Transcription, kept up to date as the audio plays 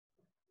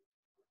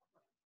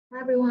Hi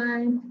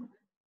everyone.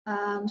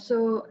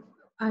 So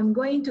I'm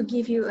going to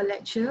give you a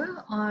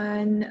lecture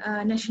on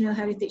National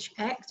Heritage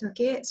Act.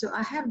 Okay, so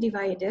I have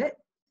divided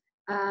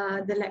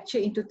the lecture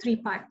into three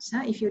parts.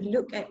 If you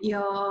look at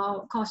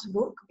your course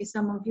book, okay,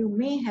 some of you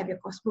may have your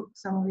course book,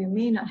 some of you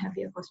may not have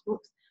your course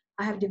books.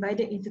 I have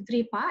divided into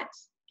three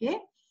parts. Okay,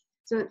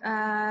 so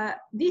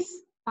this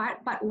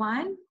part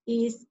one,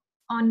 is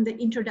on the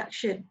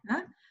introduction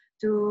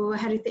to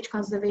heritage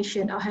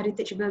conservation or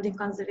heritage building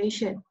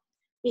conservation.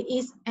 It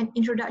is an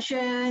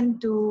introduction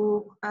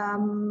to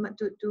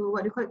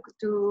what you call it,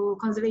 to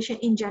conservation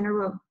in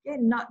general, okay?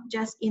 Not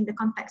just in the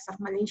context of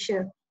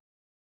Malaysia.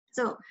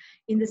 So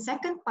in the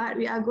second part,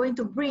 we are going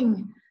to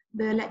bring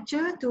the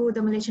lecture to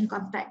the Malaysian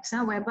context,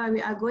 whereby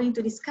we are going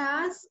to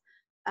discuss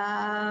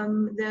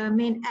the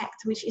main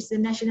act, which is the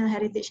National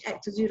Heritage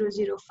Act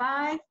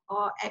 2005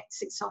 or Act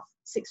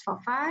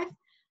 645,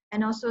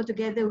 and also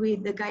together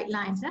with the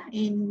guidelines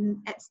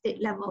at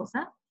state levels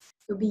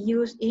to be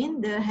used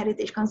in the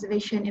heritage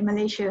conservation in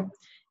Malaysia.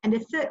 And the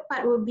third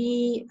part will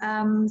be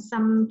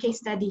some case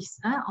studies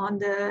on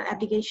the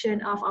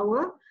application of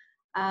our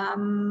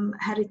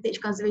heritage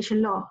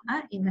conservation law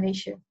in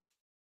Malaysia.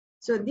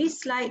 So this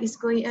slide is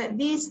going,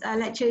 this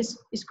lecture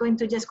is going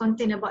to just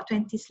contain about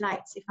 20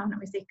 slides, if I'm not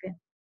mistaken.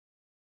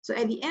 So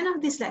at the end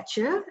of this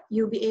lecture,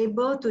 you'll be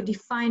able to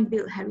define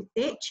built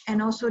heritage and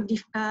also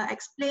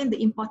explain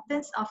the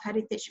importance of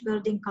heritage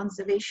building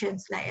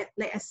conservations. Like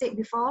I said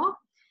before,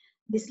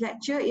 this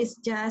lecture is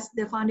just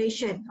the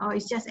foundation, or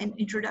it's just an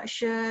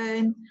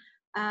introduction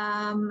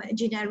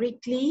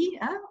generically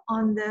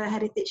on the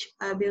heritage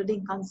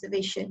building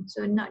conservation.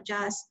 So not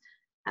just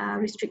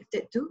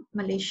restricted to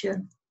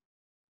Malaysia.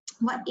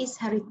 What is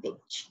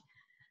heritage?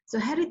 So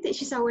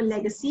heritage is our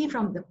legacy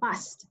from the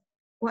past,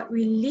 what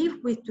we live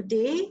with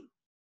today,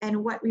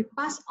 and what we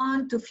pass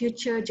on to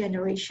future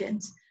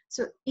generations.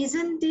 So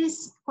isn't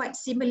this quite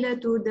similar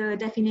to the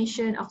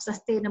definition of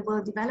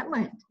sustainable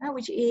development,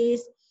 which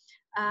is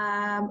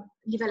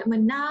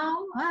development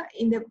now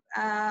in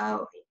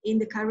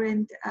the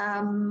current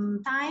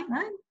time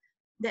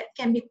that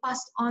can be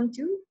passed on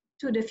to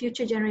the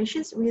future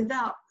generations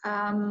without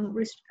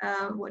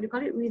what do you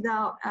call it,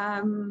 without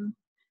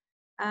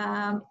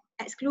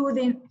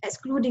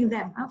excluding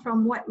them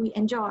from what we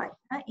enjoy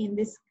in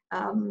this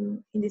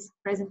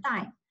present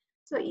time.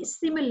 So it's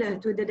similar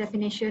to the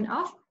definition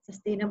of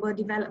sustainable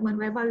development,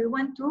 whereby we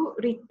want to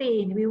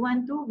retain, we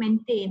want to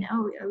maintain,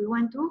 we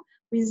want to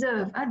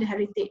preserve the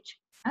heritage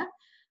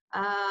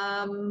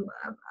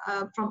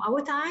from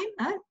our time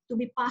to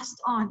be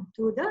passed on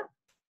to the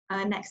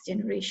next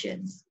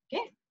generations.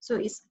 Okay, so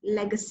it's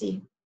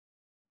legacy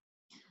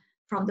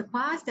from the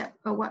past, that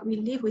what we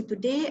live with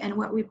today and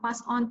what we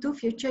pass on to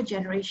future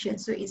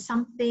generations. So it's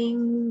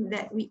something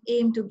that we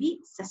aim to be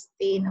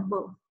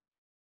sustainable.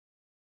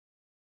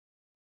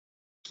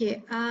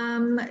 Okay,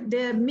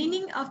 the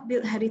meaning of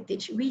built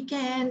heritage, we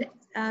can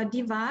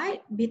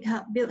divide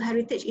built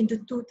heritage into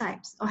two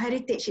types, or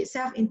heritage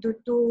itself into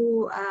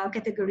two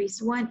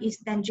categories. One is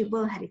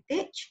tangible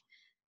heritage,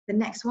 the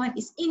next one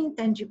is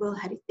intangible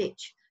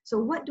heritage. So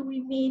what do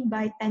we mean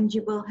by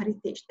tangible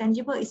heritage?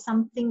 Tangible is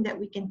something that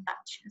we can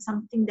touch,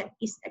 something that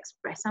is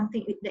expressed,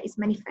 something that is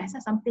manifest,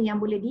 something yang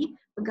boleh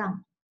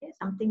dipegang, okay?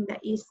 Something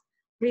that is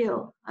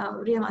real.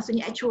 Real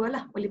maksudnya actual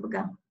lah, boleh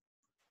pegang,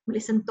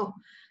 boleh sentuh.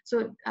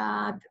 So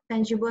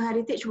tangible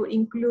heritage would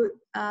include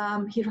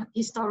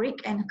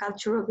historic and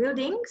cultural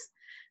buildings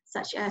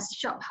such as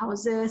shop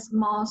houses,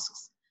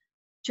 mosques,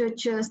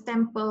 churches,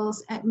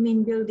 temples,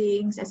 admin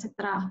buildings,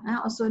 etc.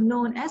 Also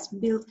known as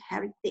built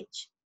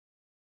heritage.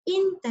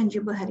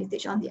 Intangible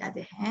heritage, on the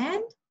other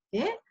hand,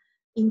 okay,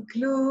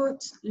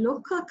 includes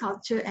local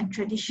culture and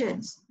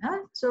traditions.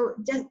 So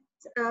just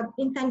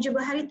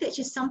intangible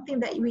heritage is something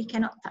that we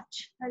cannot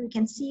touch. We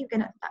can see, you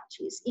cannot touch.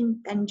 It's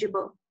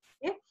intangible.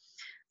 Okay?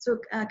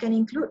 So can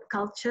include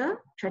culture,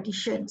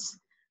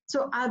 traditions.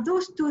 So are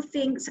those two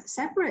things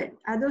separate?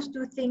 Are those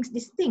two things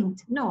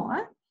distinct? No.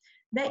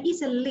 There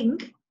is a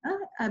link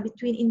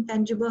between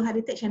intangible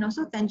heritage and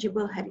also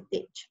tangible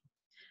heritage.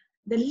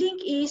 The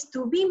link is,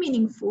 to be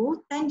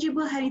meaningful,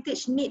 tangible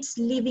heritage needs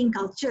living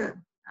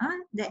culture.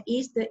 That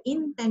is the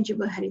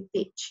intangible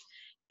heritage.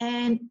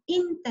 And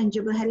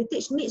intangible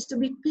heritage needs to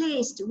be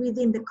placed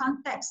within the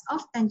context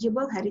of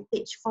tangible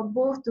heritage for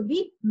both to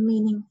be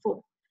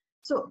meaningful.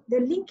 So the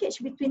linkage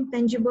between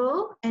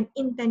tangible and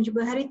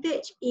intangible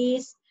heritage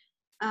is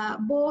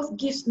both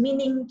gives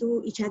meaning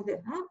to each other.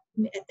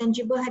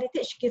 Tangible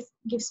heritage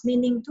gives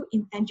meaning to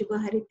intangible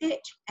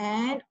heritage,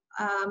 and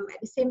at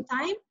the same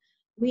time,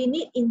 we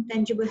need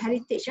intangible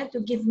heritage to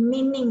give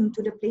meaning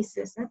to the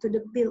places, to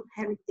the built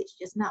heritage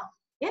just now.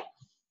 Okay?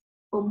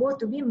 For both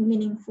to be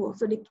meaningful.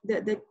 So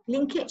the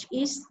linkage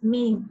is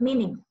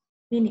meaning,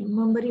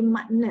 memberi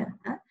makna.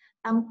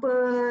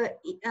 Tanpa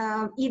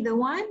either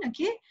one,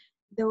 okay,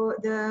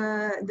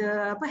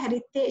 the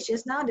heritage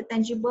just now, the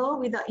tangible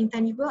without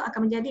intangible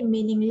akan menjadi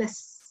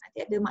meaningless.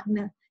 Tiada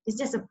makna. It's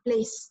just a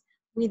place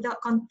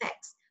without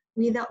context,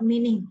 without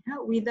meaning,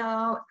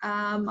 without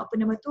apa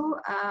nama tu,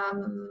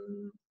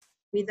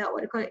 without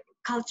what they call it,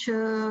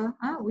 culture,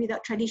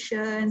 without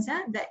traditions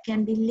that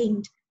can be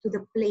linked to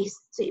the place.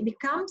 So it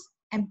becomes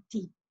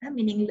empty,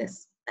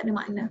 meaningless, tak ada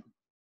makna.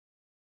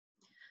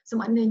 So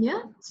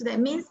maknanya, so that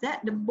means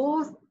that the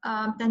both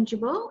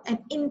tangible and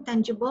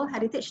intangible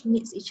heritage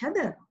needs each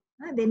other.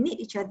 They need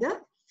each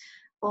other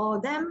for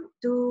them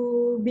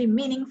to be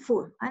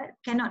meaningful.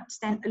 Cannot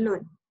stand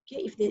alone.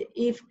 Okay,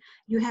 if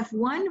you have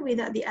one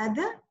without the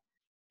other,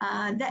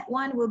 that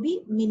one will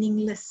be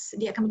meaningless.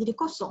 Dia akan menjadi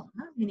kosong,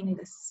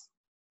 meaningless.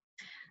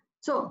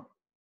 So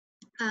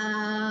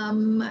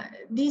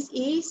this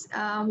is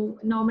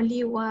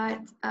normally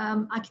what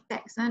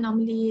architects,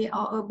 normally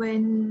or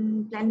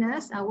urban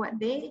planners, what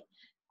they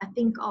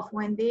think of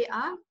when they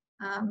are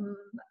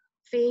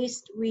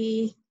faced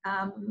with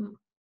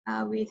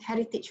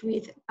heritage,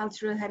 with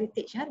cultural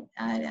heritage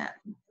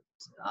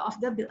of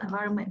the built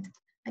environment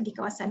di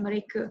kawasan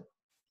mereka.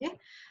 Okay,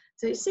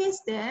 so it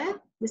says there,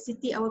 the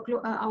city, our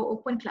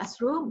open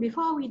classroom.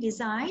 Before we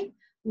design,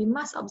 we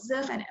must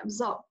observe and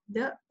absorb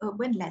the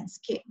urban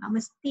landscape.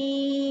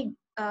 Mesti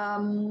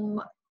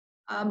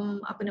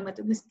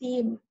mesti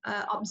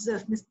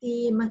observe,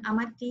 mesti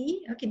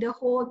mengamati, okay, the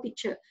whole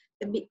picture,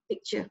 the big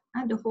picture,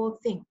 the whole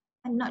thing,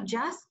 and not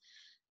just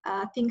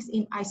things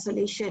in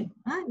isolation,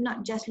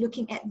 not just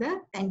looking at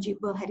the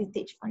tangible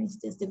heritage, for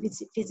instance, the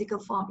physical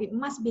form. It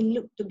must be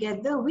looked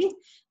together with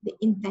the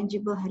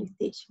intangible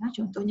heritage.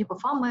 Contohnya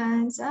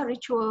performance,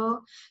 ritual.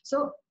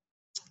 So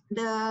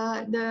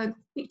the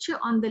picture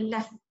on the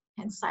left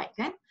hand side,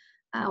 kan,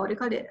 what they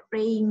call it,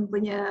 praying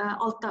punya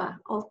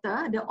altar.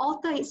 The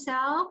altar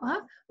itself,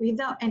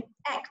 without an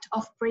act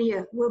of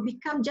prayer, will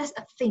become just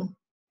a thing,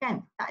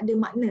 kan, tak ada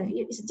makna.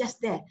 It's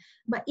just there.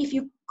 But if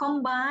you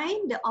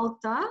combine the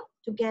altar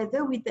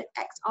together with the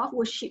act of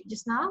worship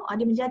just now,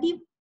 dia menjadi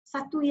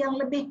satu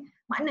yang lebih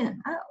makna.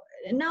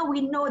 Now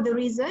we know the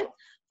reason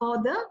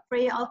for the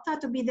prayer altar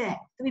to be there,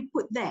 to be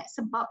put there,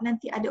 sebab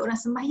nanti ada orang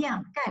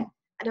sembahyang, kan,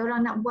 ada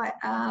orang nak buat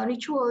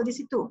ritual di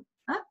situ.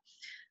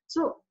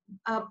 So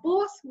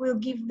both will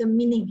give the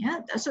meaning.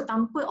 So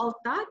tanpa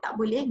altar tak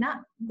boleh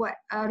nak buat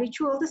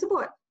ritual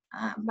tersebut.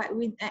 But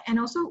with and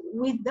also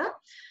with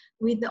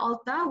the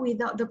altar,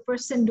 without the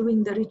person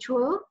doing the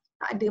ritual,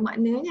 tak ada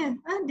maknanya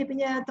dia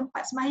punya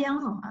tempat sembahyang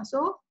tu.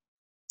 So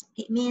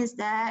it means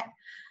that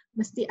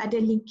mesti ada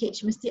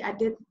linkage, mesti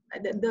ada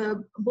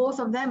the both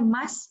of them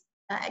must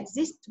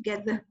exist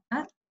together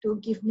to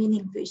give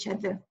meaning to each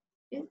other.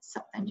 Okay,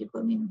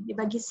 subtangible meaning. Dia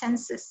bagi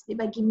senses, dia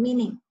bagi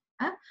meaning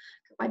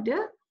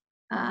kepada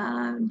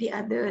the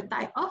other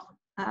type of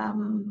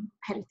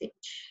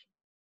heritage.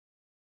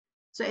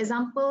 So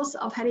examples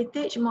of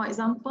heritage, more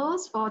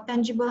examples for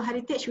tangible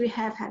heritage. We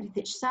have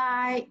heritage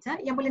sites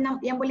yang boleh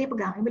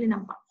pegang, yang boleh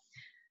nampak.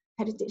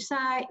 Heritage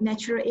site,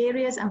 natural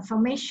areas and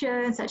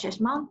formations such as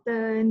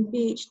mountain,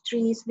 beach,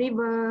 trees,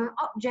 river,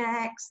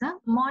 objects,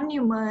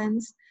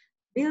 monuments,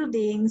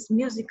 buildings,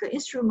 musical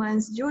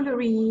instruments,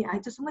 jewelry,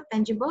 itu semua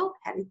tangible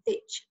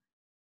heritage.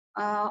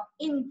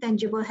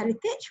 Intangible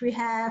heritage, we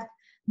have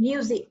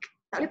music.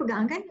 Tak boleh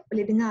pegang, kan?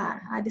 Boleh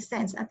dengar, ada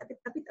sense, tapi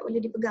tak boleh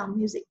dipegang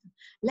music.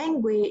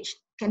 Language,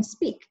 can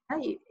speak,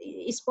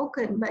 it's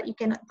spoken, but you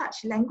cannot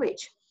touch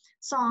language.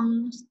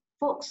 Songs,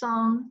 folk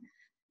song,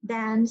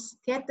 dance,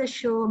 theatre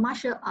show,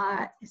 martial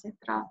art,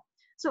 etc.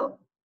 So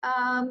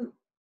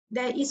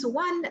there is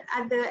one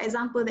other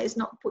example that is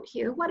not put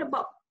here. What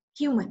about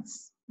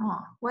humans?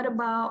 What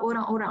about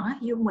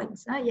orang-orang,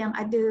 humans, yang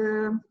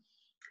ada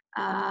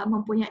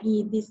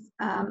mempunyai this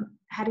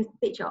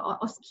heritage or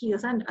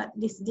skills,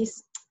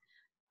 this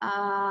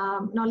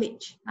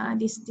knowledge,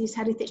 this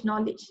heritage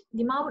knowledge.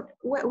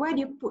 Where do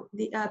you put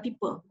the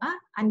people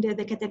under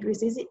the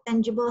categories? Is it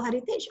tangible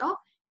heritage or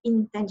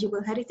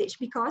intangible heritage?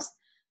 Because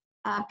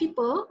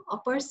people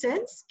or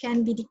persons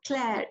can be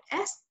declared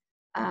as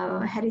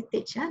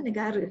heritage,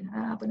 negara,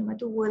 apa nama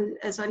tu,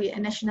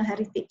 national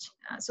heritage.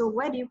 So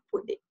where do you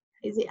put it?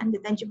 Is it under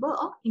tangible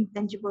or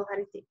intangible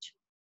heritage?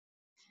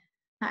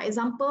 Now,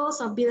 examples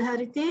of built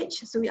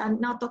heritage. So we are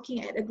now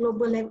talking at a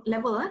global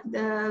level.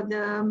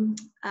 The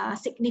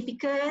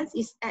significance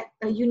is at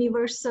a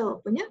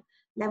universal punya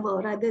level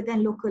rather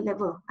than local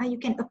level. You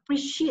can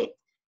appreciate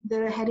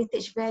the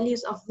heritage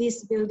values of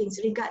these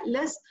buildings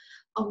regardless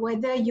of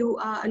whether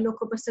you are a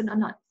local person or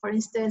not. For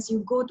instance,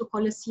 you go to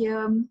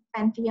Colosseum,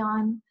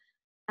 Pantheon,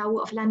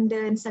 Tower of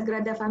London,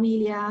 Sagrada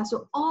Familia.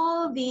 So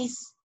all these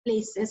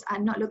places are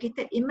not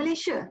located in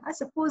Malaysia.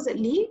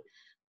 Supposedly,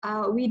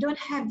 we don't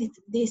have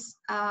this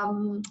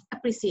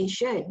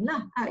appreciation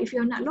if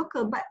you're not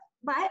local. But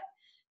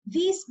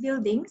these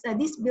buildings,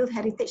 this built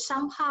heritage,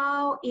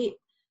 somehow it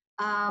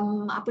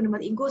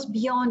it goes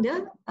beyond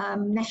the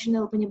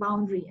national punya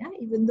boundary.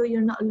 Even though you're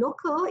not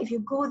local, if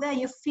you go there,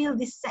 you feel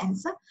this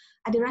sense.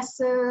 Ada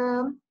rasa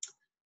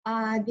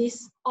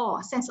this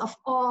sense of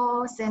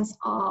awe, sense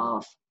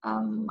of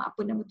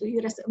you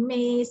rasa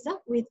amazed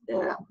with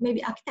the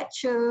maybe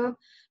architecture,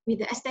 with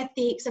the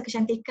aesthetics,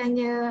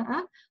 kecantikannya,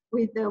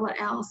 with the what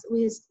else,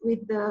 with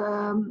the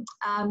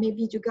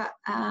maybe juga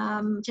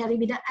cari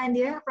bidaan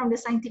dia from the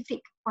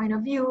scientific point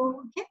of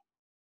view, okay,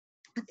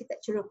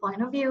 architectural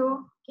point of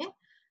view, okay.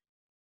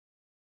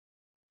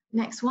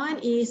 Next one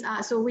is,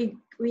 so we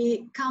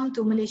come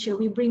to Malaysia,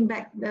 we bring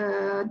back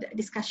the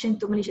discussion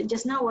to Malaysia.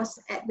 Just now was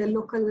at the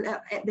local,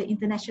 at the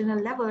international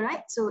level,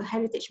 right? So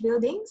heritage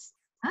buildings,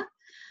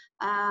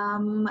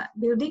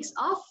 buildings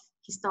of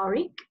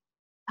historic,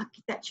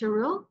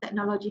 architectural,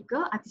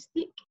 technological,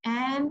 artistic,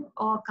 and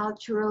or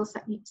cultural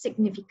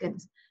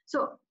significance.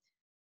 So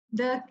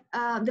the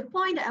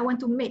point that I want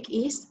to make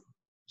is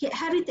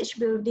heritage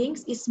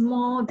buildings is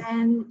more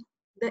than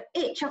the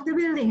age of the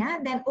building,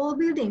 than all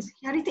buildings.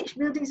 Heritage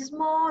buildings is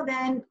more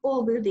than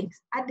all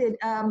buildings. Other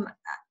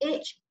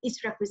age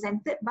is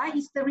represented by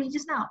history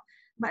just now,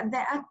 but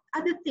there are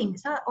other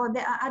things, or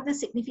there are other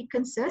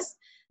significances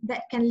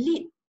that can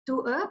lead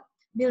to a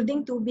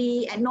building to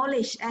be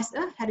acknowledged as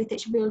a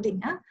heritage building.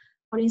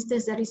 For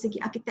instance, dari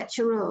segi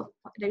architectural,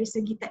 dari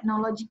segi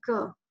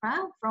technological,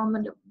 from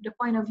the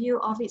point of view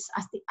of its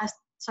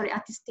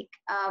artistic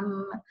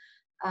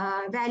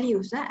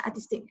values,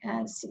 artistic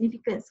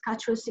significance,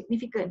 cultural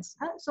significance.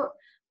 So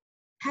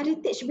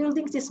heritage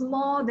buildings is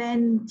more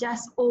than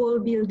just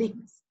old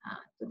buildings.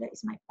 So that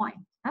is my point.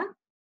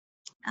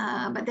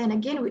 But then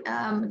again,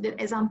 the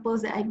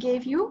examples that I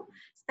gave you,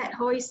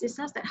 Stadthaus,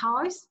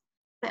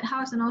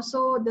 and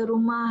also the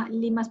Rumah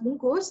Limas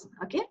Bungkus,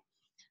 okay?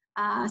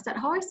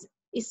 Stadthaus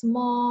is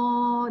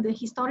more the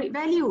historic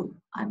value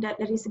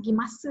dari segi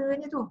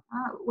masanya tu.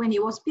 When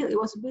it was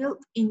built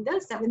in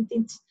the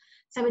 17th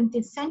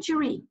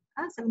century,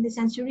 17th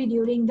century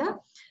during the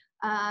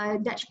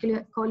Dutch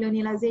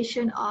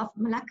colonialization of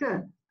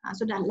Malacca.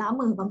 So dah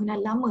lama,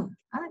 bangunan lama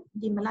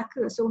di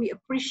Malacca. So we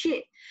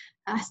appreciate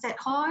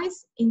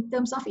Stadthaus in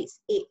terms of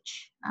its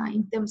age,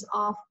 in terms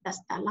of dah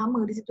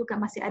lama di situ kan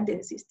masih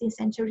ada 16th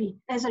century,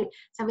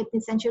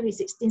 17th century,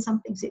 16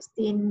 something,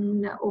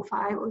 1605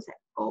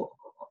 or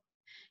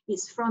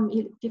it's from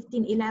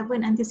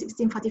 1511 until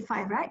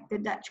 1645, right?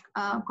 The Dutch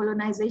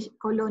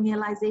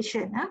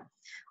colonialization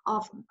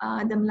of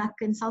the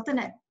Malaccan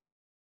Sultanate.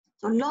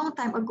 So long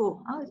time ago,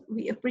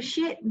 we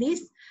appreciate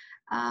this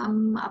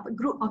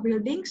group of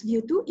buildings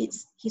due to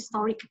its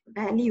historic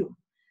value.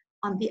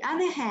 On the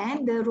other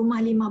hand, the Rumah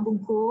Limas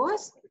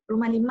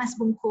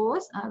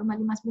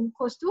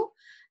Bungkus tu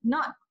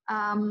not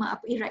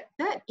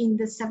erected in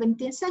the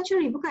 17th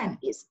century, bukan?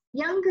 It's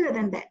younger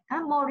than that,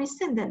 more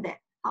recent than that.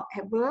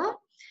 However,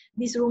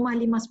 this Rumah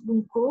Limas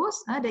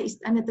Bungkus, the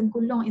Istana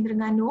Tengkulong in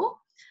Terengganu,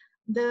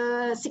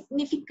 the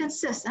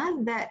significances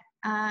that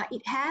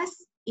it has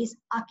is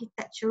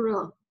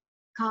architectural,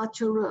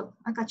 cultural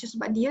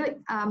sebab dia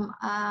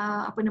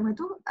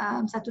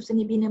satu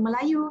seni bina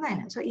Melayu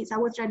kan. So it's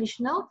our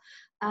traditional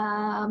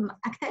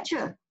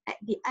architecture.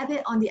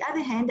 On the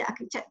other hand, the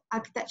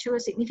architectural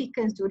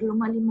significance to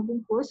Rumah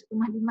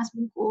Limas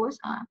Bungkus,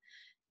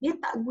 dia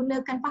tak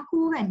gunakan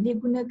paku kan, dia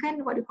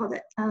gunakan what do you call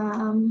that,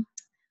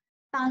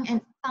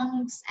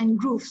 tongues and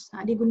grooves.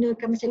 Dia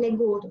gunakan macam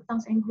Lego tu,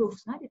 tongues and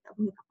grooves. Dia tak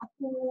gunakan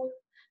paku.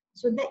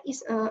 So that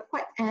is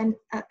quite an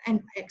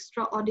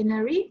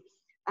extraordinary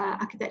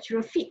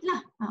architectural feat lah.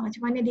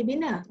 Macam mana dia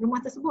bina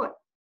rumah tersebut.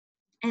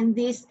 And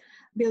this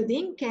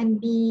building can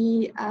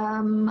be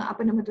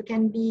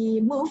can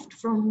be moved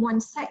from one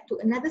side to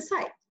another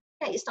side.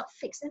 Okay, it's not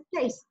fixed in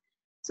place.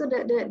 So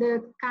the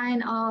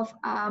kind of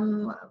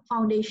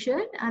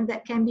foundation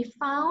that can be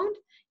found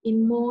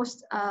in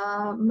most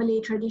Malay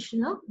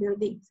traditional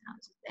buildings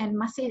and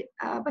masih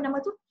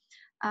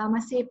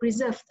masih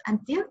preserved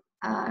until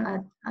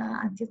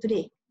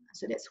today.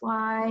 So that's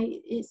why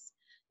it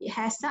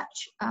has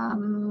such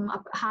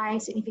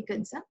high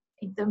significance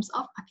in terms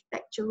of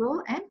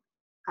architectural and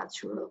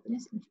cultural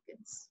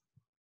significance.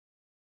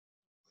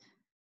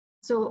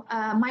 So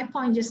my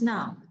point just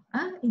now,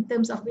 in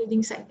terms of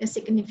building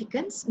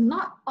significance,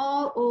 not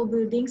all old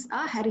buildings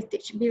are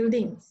heritage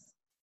buildings.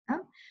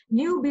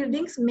 New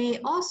buildings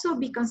may also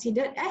be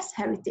considered as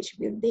heritage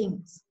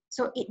buildings.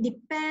 So it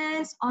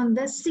depends on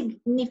the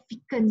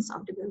significance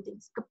of the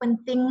buildings,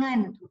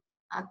 kepentingan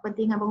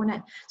bangunan.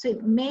 So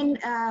it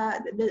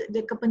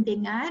the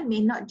kepentingan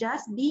may not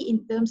just be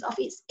in terms of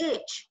its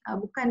age,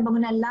 bukan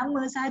bangunan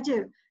lama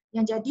sahaja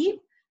yang jadi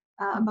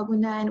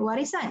bangunan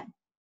warisan.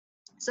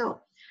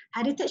 So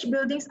heritage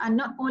buildings are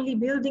not only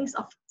buildings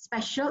of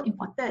special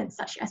importance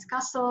such as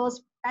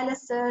castles,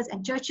 palaces,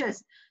 and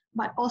churches,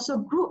 but also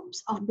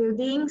groups of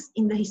buildings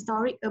in the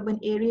historic urban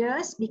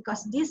areas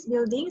because these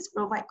buildings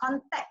provide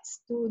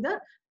context to the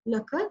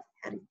local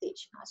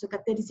heritage. So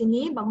kata di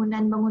sini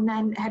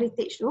bangunan-bangunan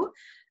heritage tu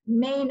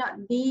may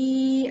not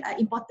be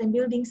important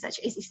buildings such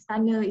as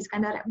istana,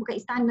 bukan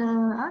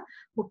istana,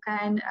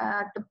 bukan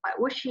tempat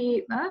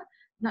worship,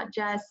 not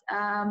just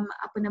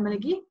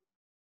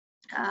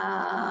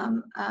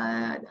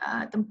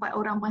tempat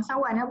orang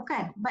bangsawan,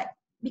 bukan, but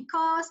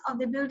because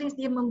of the buildings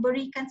dia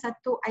memberikan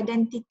satu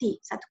identity,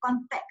 satu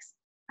konteks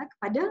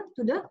kepada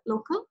to the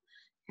local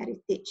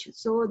heritage.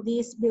 So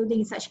these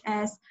buildings such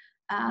as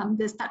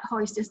the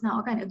Stadthaus just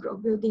now kan, a group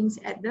of buildings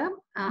at the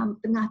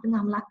tengah-tengah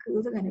Melaka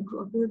tu kan, a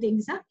group of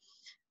buildings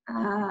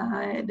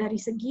dari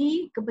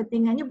segi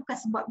kepentingannya bukan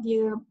sebab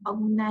dia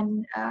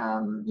bangunan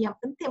yang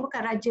penting, bukan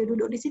raja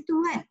duduk di situ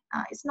kan.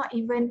 It's not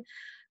even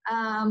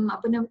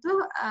apa nama tu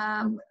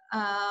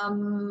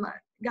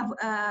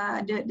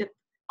the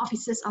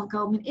offices of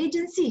government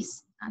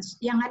agencies.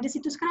 Yang ada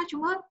situ sekarang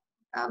cuma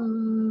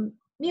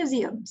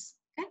museums,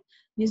 okay?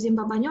 Museum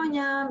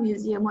Babanyonya,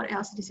 museum what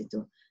else di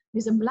situ?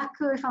 Museum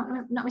Melaka, if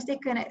I'm not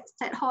mistaken, at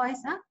Stadthuis.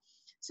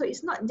 So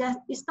it's not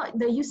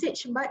the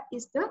usage, but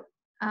it's the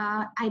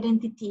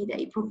identity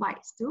that it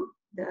provides to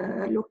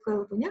the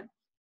local punya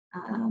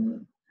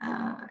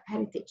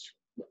heritage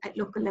at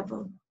local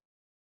level.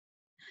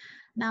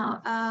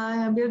 Now,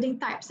 building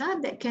types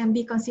that can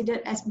be considered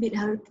as built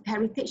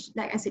heritage,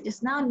 like I said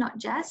just now, not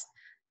just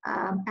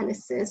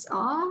palaces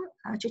or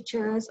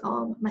churches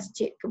or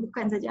masjid.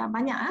 Bukan saja,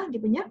 banyak dia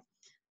punya.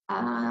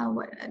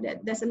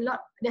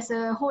 There's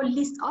a whole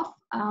list of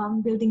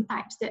building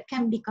types that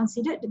can be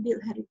considered the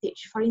built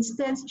heritage. For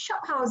instance,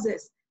 shop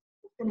houses.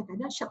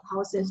 Kadang-kadang shop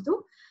houses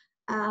tu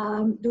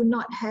do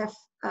not have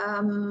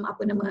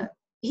apa nama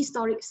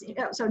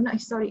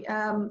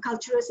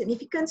cultural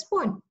significance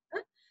pun.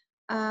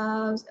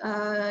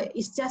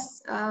 It's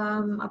just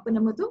apa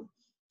nama tu?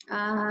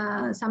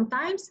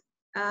 Sometimes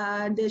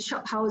the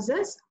shop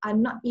houses are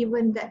not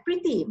even that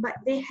pretty, but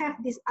they have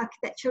this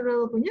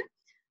architectural punya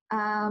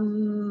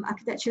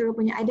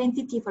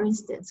identity. For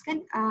instance,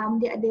 kan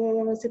dia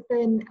ada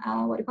certain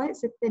what do you call it?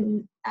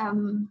 Certain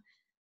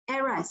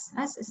eras,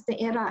 certain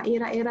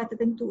era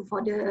tertentu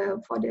for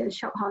the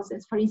shop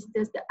houses. For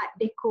instance, the Art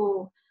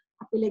Deco.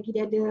 Apa lagi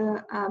dia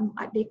ada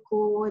Art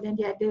Deco, dan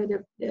dia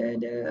ada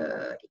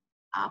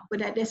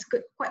there's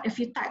quite a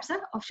few types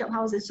of shop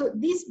houses. So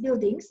these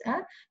buildings,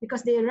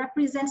 because they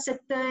represent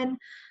certain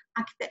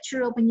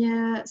architectural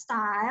punya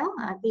style,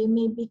 they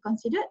may be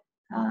considered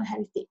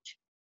heritage.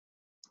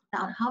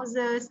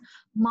 Townhouses,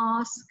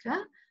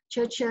 mosques,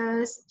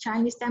 churches,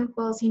 Chinese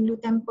temples, Hindu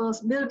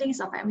temples,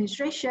 buildings of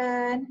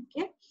administration,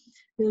 okay,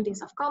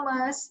 buildings of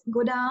commerce,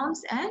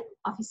 godowns and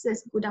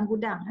offices,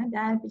 gudang-gudang,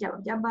 dan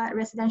pejabat-pejabat,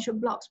 residential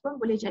blocks pun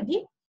boleh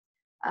jadi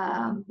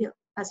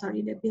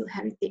the built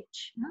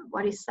heritage,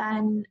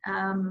 warisan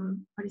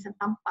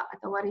tampak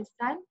atau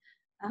warisan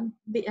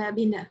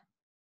bina.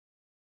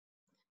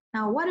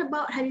 Now, what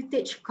about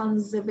heritage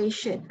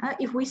conservation?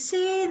 If we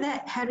say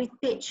that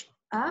heritage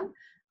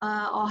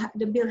or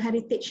the built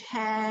heritage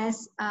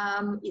has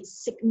its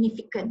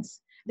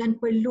significance, dan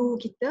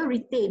perlu kita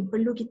retain,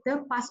 perlu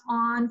kita pass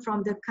on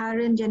from the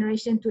current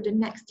generation to the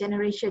next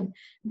generation.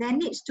 There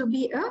needs to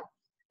be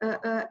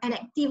an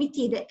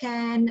activity that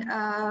can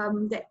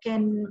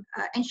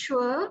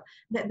ensure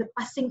that the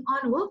passing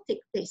on will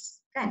take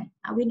place. Kan?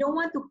 We don't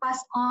want to pass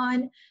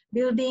on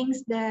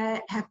buildings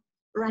that have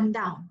run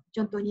down.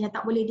 Contohnya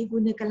tak boleh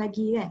digunakan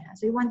lagi kan.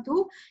 So we want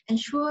to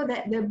ensure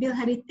that the built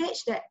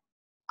heritage that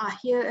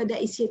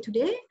is here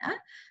today,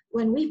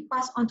 when we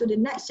pass on to the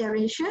next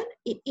generation,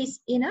 it is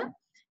in a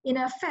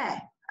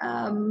fair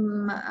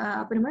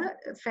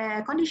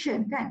fair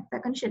condition, kan?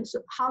 Fair condition.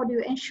 So how do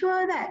you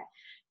ensure that?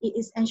 It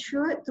is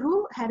ensured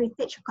through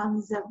heritage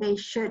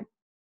conservation.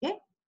 Okay,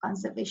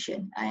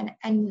 conservation and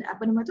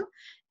apa nama tu?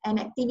 An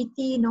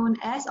activity known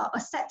as, or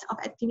a set of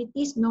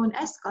activities known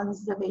as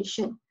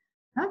conservation.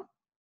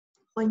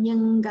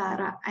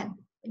 Penyelenggaraan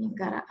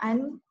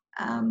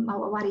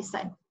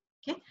warisan.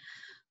 Okay.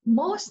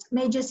 Most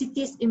major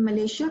cities in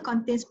Malaysia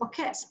contains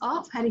pockets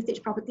of heritage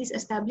properties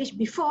established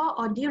before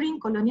or during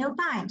colonial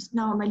times.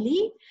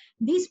 Normally,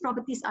 these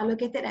properties are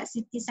located at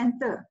city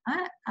centre.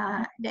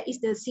 That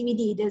is the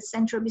CBD, the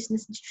Central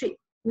Business District,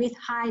 with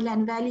high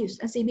land values.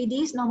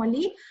 CBDs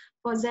normally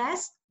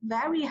possess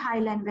very high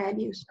land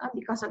values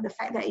because of the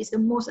fact that it's the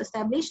most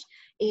established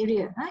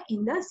area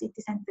in the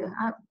city centre.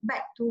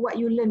 Back to what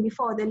you learned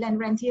before, the land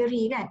rent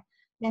theory, kan?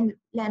 Then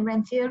land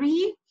rent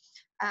theory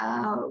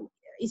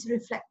is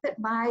reflected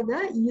by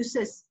the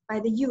uses, by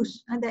the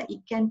use that it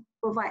can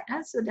provide.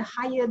 So the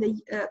higher the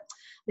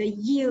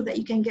yield that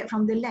you can get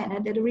from the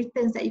land, the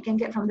returns that you can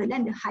get from the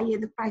land, the higher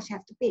the price you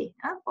have to pay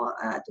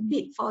to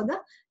bid for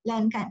the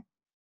land, kan?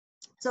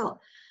 So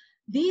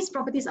these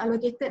properties are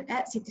located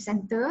at city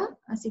centre,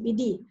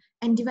 CBD,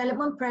 and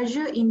development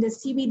pressure in the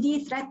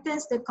CBD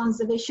threatens the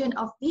conservation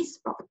of these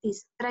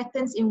properties.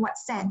 Threatens in what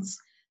sense?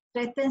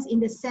 Threatens in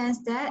the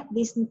sense that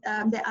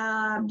there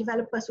are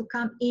developers who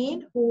come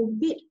in, who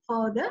bid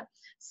for the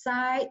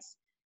sites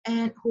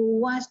and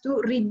who wants to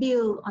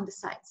rebuild on the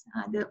sites.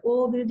 The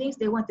old buildings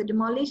they want to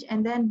demolish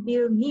and then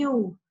build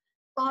new,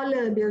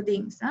 taller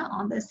buildings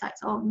on the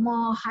sites, or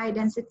more high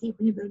density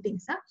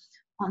buildings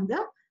on the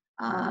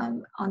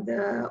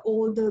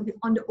old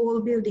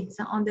buildings,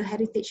 on the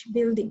heritage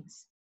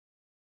buildings.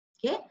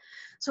 Okay,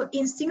 so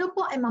in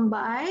Singapore and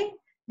Mumbai,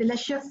 the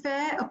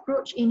laissez-faire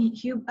approach in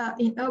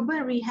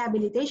urban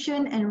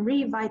rehabilitation and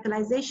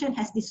revitalization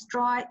has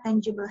destroyed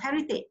tangible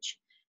heritage,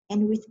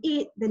 and with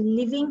it, the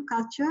living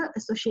culture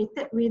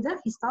associated with the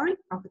historic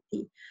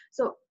property.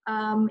 So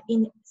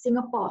in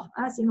Singapore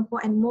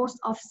and most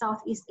of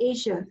Southeast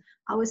Asia,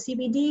 our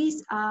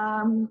CBDs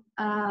are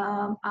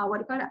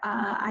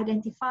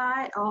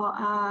identified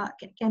or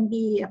can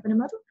be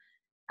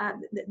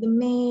the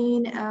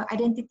main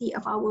identity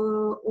of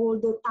our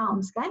older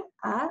towns, kan?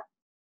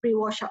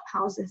 pre-wash up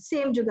houses.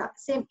 Same juga,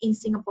 same in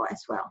Singapore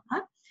as well.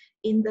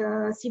 In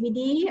the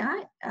CBD,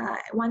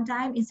 one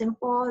time in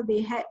Singapore,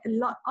 they had a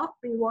lot of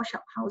pre-wash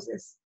up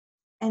houses.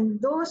 And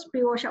those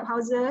pre-wash up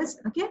houses,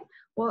 okay,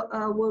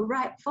 were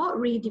ripe for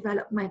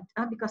redevelopment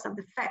because of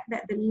the fact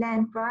that the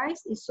land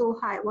price is so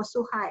high, was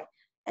so high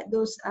at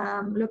those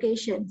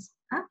locations.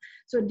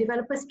 So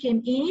developers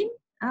came in,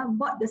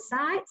 bought the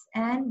sites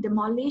and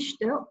demolished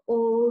the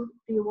old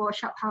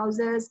pre-wash up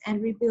houses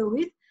and rebuilt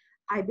with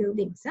high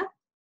buildings,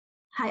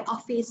 high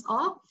office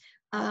or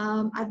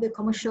other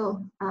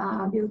commercial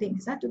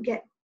buildings to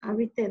get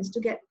returns, to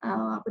get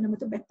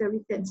better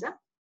returns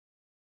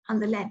on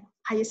the land,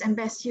 highest and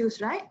best use,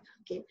 right?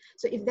 Okay,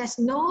 so if there's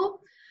no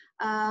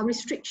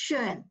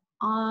restriction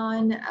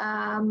on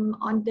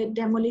the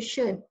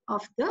demolition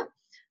of the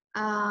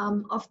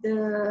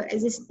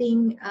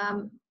existing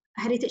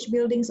heritage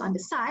buildings on the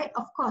site,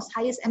 of course,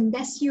 highest and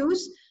best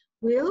use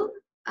will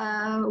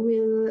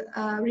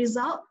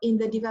result in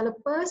the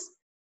developers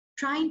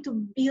trying to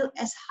build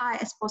as high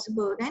as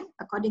possible, kan?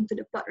 According to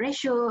the plot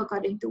ratio,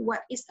 according to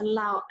what is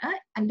allowed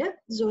under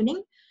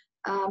zoning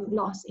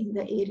laws in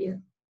the area.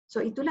 So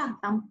itulah,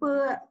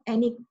 tanpa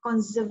any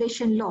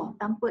conservation law,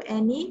 tanpa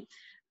any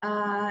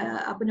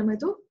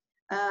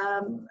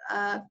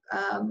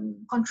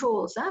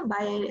controls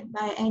by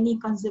any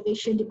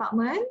conservation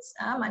departments,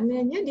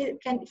 maknanya they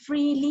can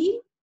freely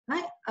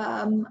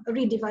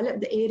redevelop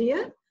the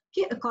area,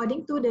 okay,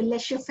 according to the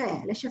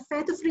laissez-faire.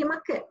 Laissez-faire to free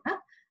market,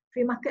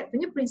 free market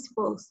punya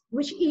principles,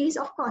 which is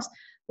of course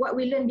what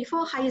we learned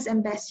before, highest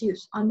and best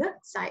use on the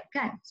site,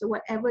 kan? So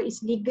whatever is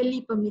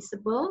legally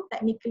permissible,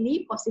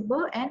 technically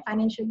possible and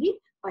financially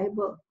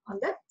viable on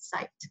the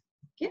site.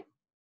 Okay,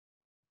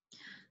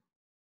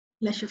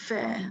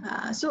 laissez-faire.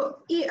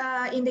 So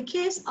in the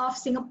case of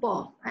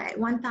Singapore, right,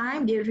 one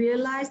time they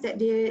realized that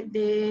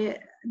they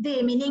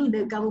meaning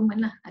the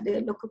government,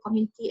 the local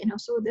community and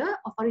also the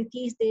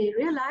authorities, they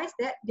realized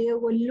that they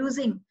were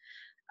losing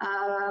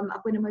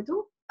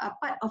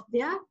part of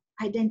their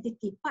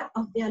identity, part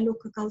of their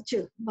local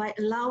culture by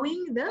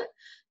allowing the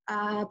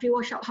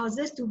pre-wash up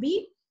houses to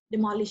be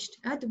demolished,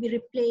 to be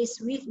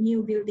replaced with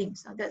new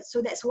buildings.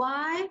 So that's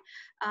why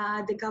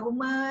the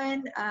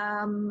government,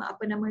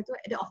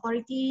 the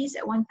authorities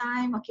at one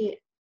time, okay,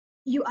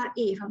 URA,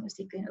 if I'm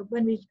mistaken,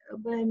 Urban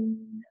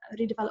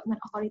Redevelopment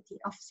Authority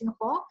of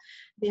Singapore,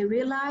 they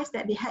realized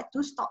that they had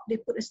to stop. They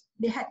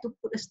had to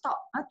put a stop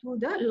to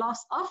the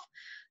loss of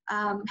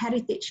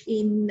heritage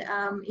in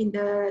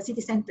the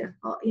city center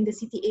or in the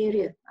city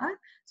area.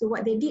 So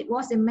what they did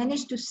was they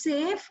managed to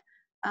save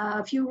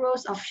a few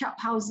rows of shop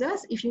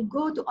houses. If you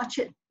go to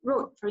Orchard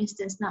Road, for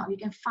instance, now you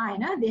can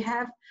find they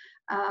have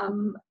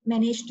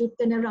managed to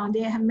turn around.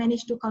 They have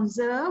managed to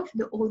conserve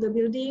the older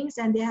buildings,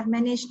 and they have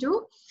managed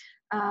to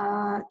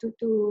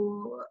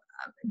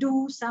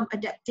do some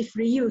adaptive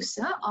reuse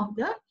of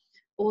the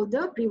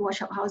older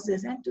pre-wash up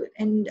houses, and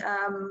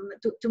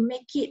to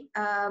make it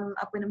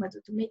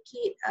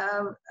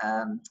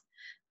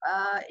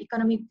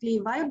economically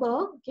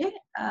viable. Okay,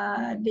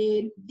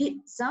 they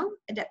did some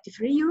adaptive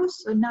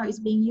reuse, so now it's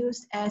being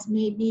used as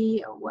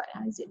maybe what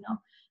is it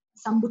now?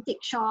 Some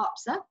boutique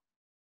shops,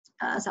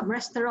 some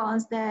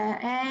restaurants there,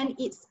 and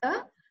it's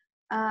a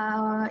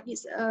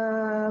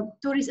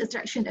tourist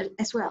attraction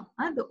as well.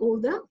 The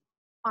older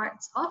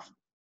parts of,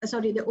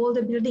 the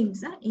older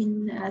buildings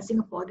in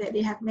Singapore that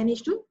they have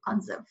managed to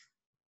conserve.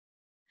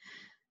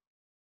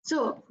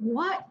 So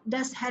what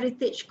does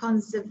heritage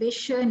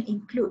conservation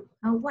include?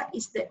 What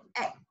is the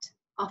act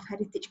of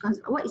heritage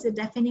conservation? What is the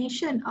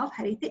definition of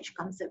heritage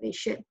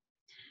conservation?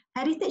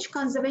 Heritage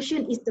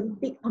conservation is the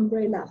big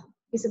umbrella.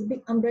 It's a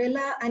big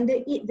umbrella. Under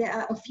it, there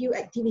are a few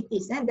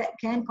activities that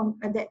can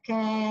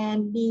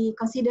be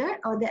considered,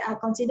 or that are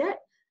considered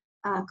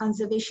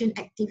conservation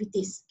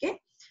activities. Okay,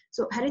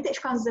 so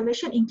heritage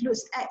conservation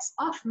includes acts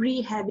of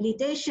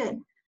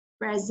rehabilitation,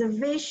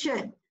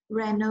 preservation,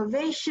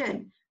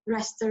 renovation,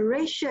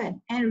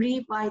 restoration, and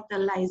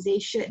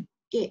revitalization.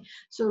 Okay,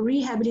 so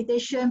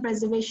rehabilitation,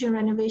 preservation,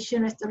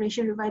 renovation,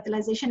 restoration,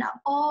 revitalization are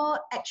all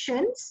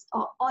actions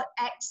or all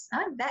acts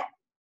that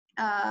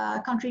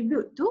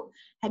contribute to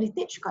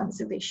heritage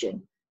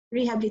conservation.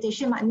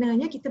 Rehabilitation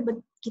maknanya kita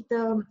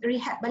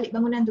rehab balik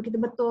bangunan tu, kita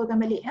betulkan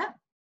balik,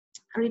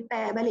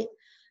 repair balik,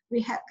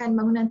 rehabkan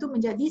bangunan tu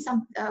menjadi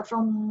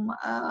from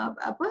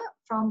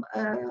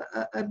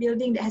a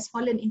building that has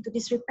fallen into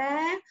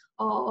disrepair,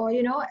 or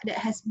that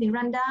has been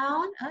run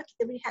down.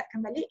 Kita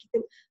rehabkan balik, kita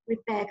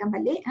repairkan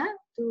balik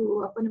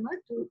to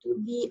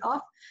be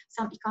of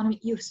some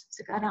economic use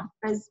sekarang.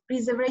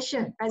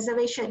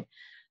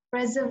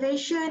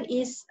 Preservation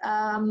is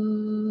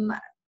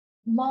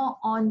more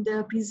on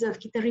the preserve.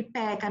 Kita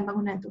repairkan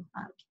bangunan tu.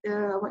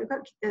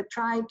 Kita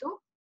try to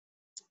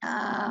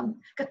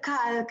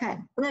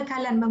kekalkan,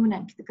 pengekalan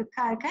bangunan. Kita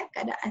kekalkan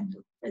keadaan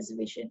tu.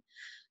 Preservation.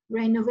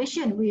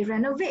 Renovation, we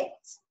renovate.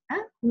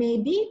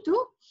 Maybe to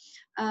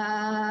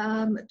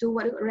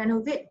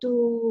renovate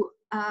to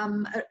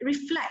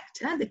reflect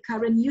the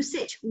current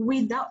usage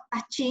without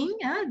touching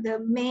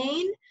the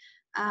main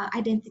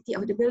identity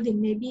of the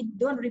building. Maybe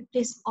don't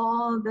replace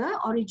all the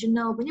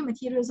original punya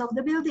materials of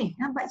the building,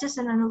 but just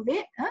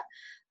renovate.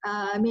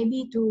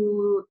 Maybe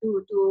to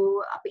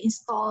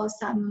install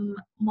some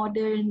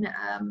modern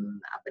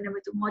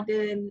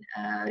modern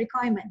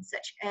requirements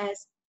such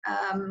as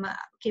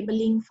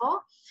cabling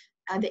for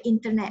the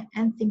internet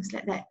and things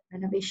like that,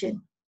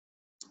 renovation.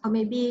 Or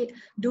maybe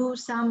do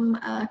some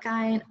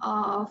kind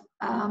of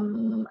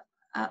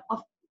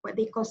what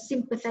they call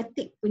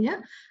sympathetic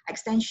punya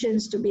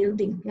extensions to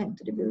building, kan,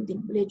 to the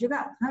building. Boleh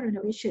juga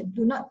renovation.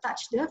 Do not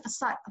touch the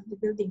facade of the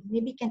building.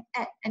 Maybe can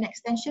add an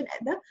extension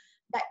at the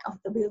back of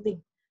the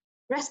building.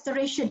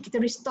 Restoration, kita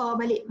restore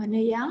balik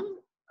mana yang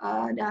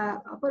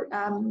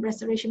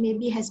restoration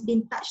maybe has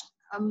been touched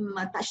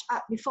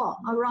up before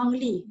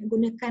wrongly,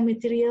 gunakan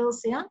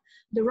materials yang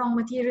the wrong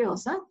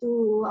materials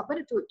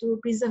to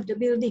preserve the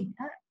building.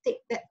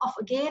 Take that off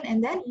again and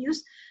then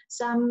use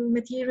some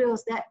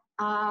materials that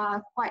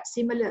are quite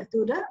similar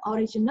to the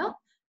original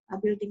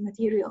building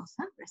materials.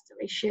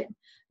 Restoration.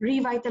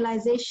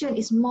 Revitalization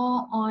is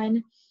more on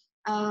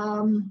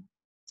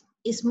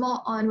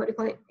what we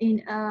call it,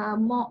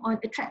 more on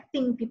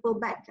attracting people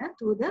back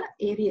to the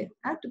area,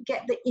 to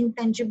get the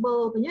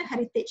intangible punya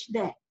heritage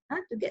there,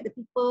 to get the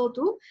people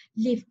to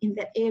live in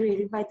that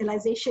area.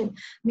 Revitalization,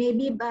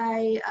 maybe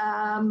by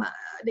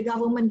the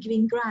government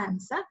giving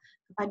grants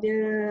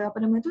kepada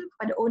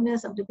kepada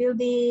owners of the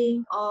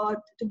building, or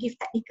to give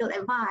technical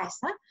advice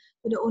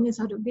to the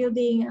owners of the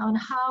building on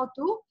how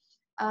to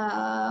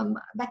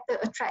better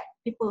attract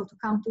people to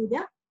come to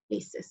their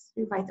places.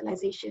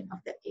 Revitalization of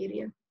that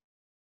area.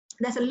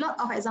 There's a lot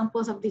of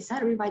examples of this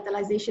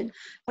revitalization.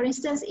 For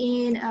instance,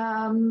 in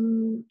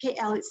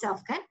KL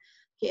itself, kan?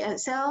 KL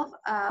itself,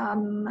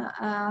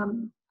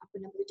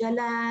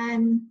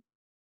 jalan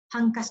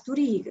Hang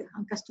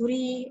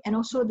Kasturi, and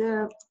also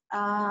the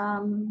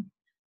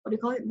what do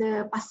you call it,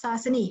 the Pasar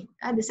Seni,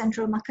 the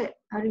central market,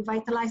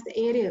 revitalize the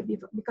area,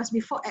 because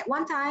before, at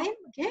one time,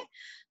 okay,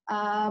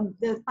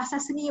 the Pasar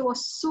Seni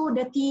was so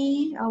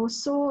dirty,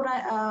 was so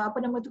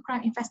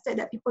crime infested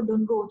that people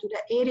don't go to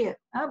that area.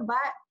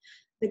 But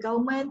the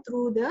government,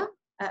 through the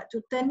to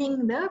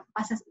turning the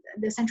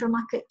central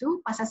market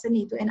to Pasar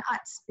Seni, to an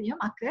arts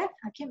market,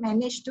 okay,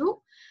 managed to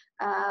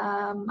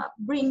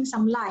bring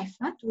some life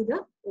to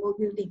the whole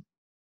building,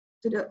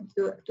 to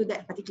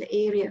that particular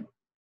area.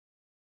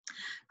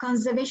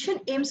 Conservation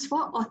aims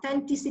for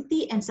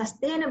authenticity and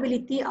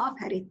sustainability of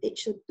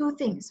heritage. So two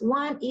things.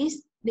 One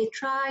is they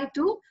try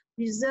to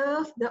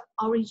preserve the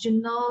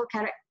original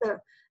character,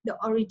 the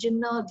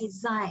original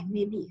design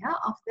maybe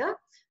of the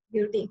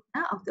building,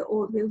 of the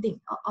old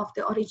building, of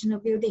the original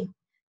building.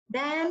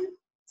 Then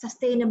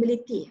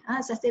sustainability.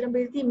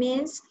 Sustainability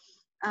means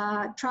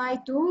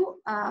try to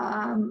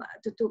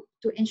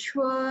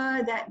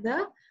ensure that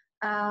the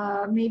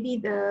maybe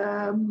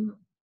the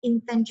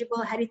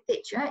intangible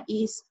heritage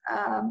is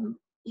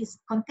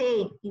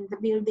contained in the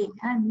building,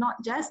 and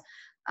not just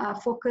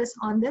focus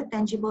on the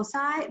tangible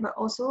side, but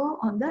also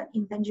on the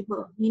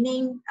intangible.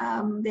 Meaning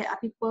there are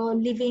people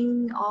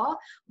living or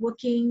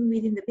working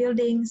within the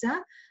buildings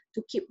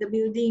to keep the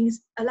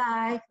buildings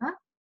alive,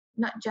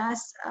 not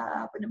just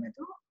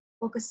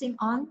focusing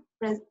on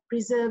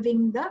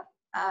preserving the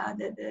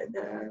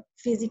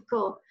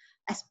physical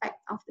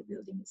aspect of the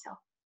building itself.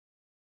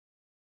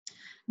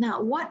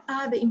 Now, what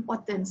are the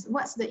importance?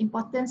 What's the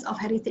importance of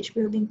heritage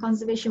building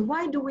conservation?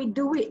 Why do we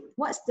do it?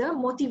 What's the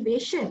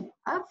motivation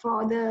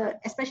for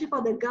especially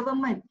for the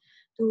government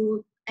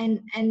to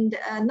and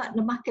not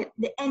the market,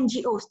 the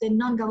NGOs, the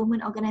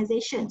non-government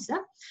organizations,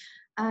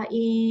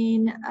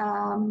 in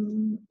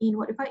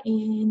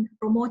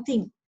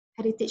promoting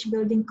heritage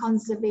building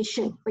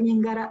conservation,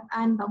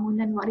 penyelenggaraan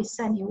bangunan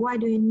warisan? Why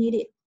do you need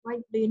it?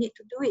 Why do you need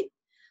to do it?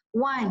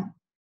 One,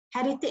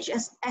 heritage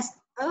as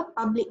a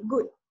public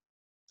good.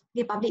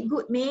 Okay, public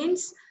good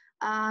means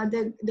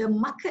the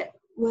market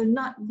will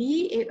not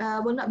be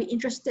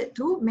interested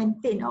to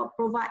maintain or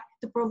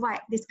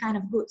provide this kind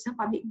of goods,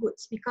 public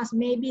goods, because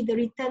maybe the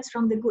returns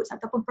from the goods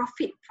ataupun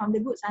profit from the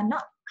goods are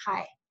not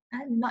high,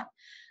 not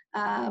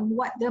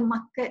what the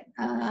market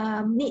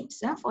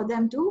needs for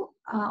them to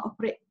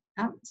operate.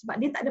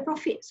 Sebab dia tak ada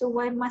profit, so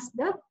why must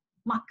the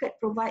market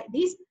provide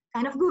these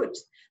kind of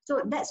goods?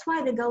 So that's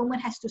why the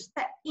government has to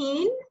step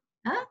in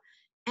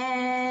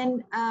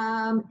and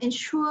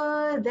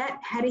ensure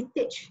that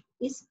heritage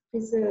is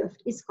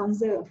preserved, is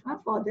conserved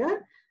for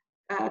the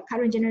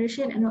current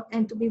generation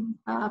and to be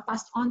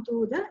passed on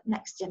to the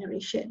next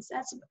generations.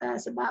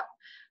 That's about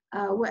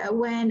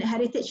when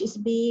heritage is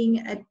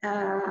being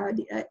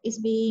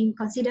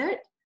considered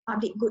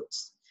public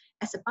goods.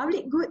 As a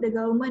public good, the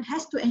government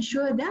has to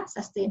ensure the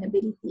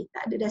sustainability.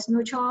 There's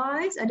no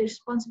choice. The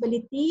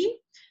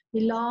responsibility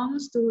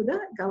belongs to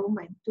the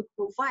government to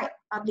provide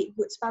public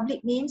goods.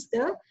 Public means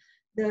the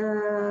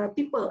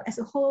people as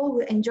a whole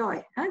will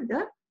enjoy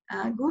the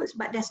goods,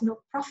 but there's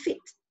no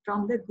profit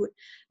from the good.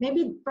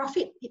 Maybe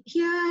profit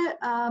here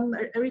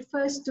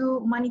refers to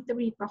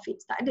monetary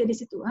profits. Tak ada di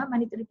situ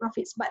monetary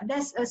profits, but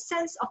there's a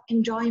sense of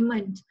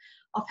enjoyment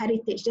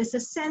heritage. There's a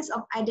sense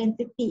of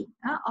identity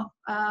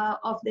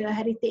of the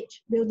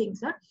heritage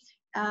buildings,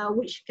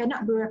 which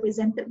cannot be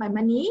represented by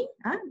money,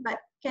 but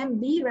can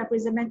be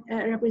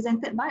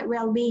represented by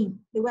well-being,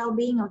 the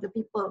well-being of the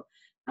people.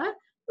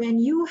 When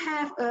you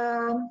have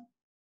a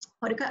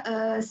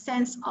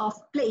sense of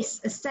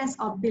place, a sense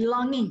of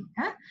belonging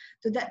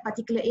to that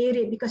particular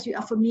area, because you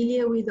are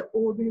familiar with the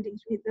old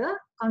buildings, with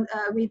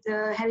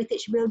the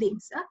heritage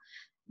buildings.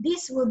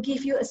 This will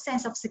give you a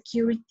sense of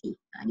security.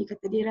 Dia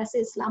kata dia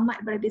rasa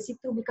selamat berada di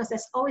situ because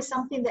there's always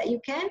something that you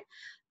can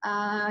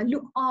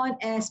look on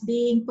as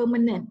being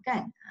permanent,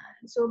 kan?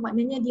 So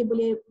maknanya dia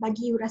boleh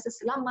bagi you rasa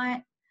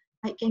selamat.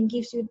 It can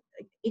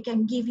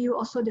give you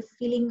also the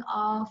feeling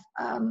of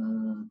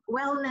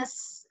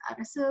wellness,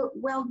 rasa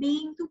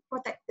well-being tu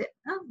protected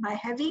by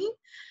having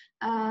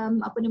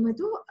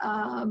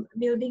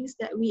buildings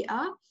that we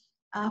are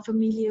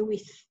familiar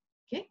with.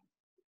 Okay,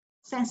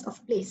 sense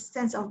of place,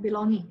 sense of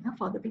belonging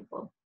for the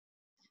people.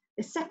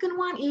 The second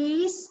one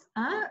is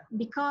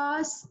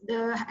because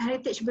the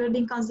heritage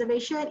building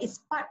conservation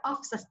is part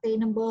of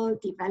sustainable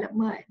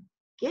development.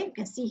 Okay, you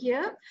can see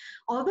here,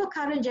 although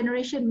current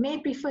generation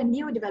may prefer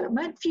new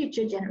development,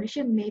 future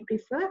generation may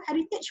prefer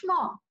heritage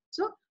more.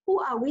 So who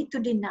are we to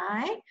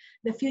deny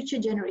the future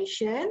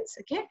generations,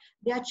 okay,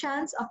 their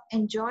chance of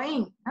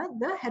enjoying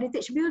the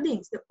heritage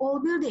buildings, the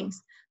old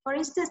buildings? For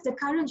instance, the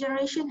current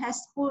generation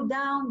has pulled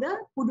down the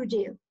Pudu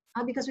Jail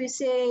because we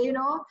say, you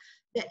know,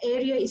 the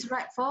area is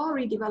right for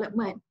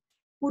redevelopment.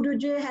 Pudu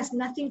Jail has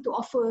nothing to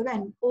offer,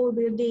 kan? Old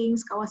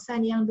buildings,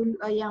 kawasan yang dulu,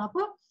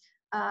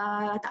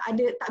 tak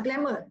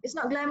glamour. It's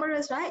not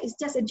glamorous, right? It's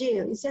just a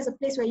jail. It's just a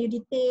place where you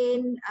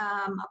detain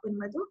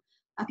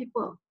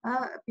people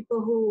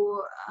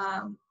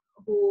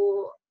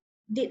who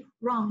did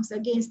wrongs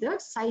against the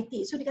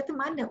society. So dia kata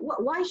mana?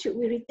 Why should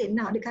we retain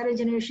now? The current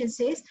generation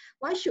says,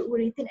 why should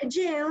we retain a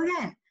jail,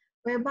 kan?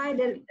 Whereby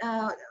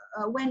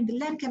when the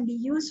land can be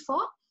used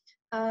for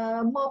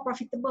more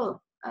profitable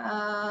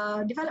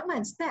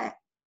developments.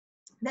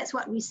 That's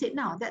what we said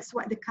now. That's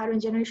what the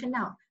current generation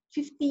now.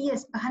 50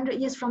 years,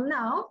 100 years from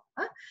now,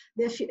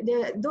 the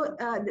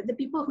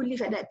people who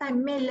live at that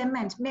time may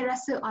lament, may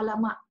rasa,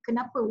 alamak,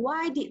 kenapa?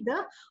 Why did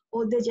the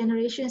older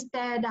generations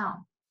tear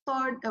down?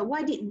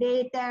 Why did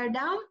they tear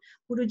down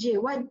Pudu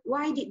Jail?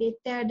 Why did they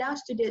tear down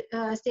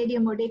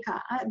Stadium Merdeka?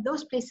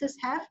 Those places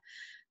have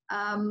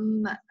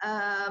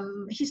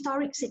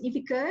historic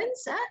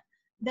significance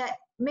that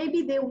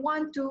maybe they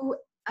want to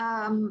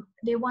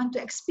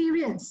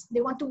experience,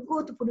 they want to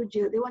go to Pudu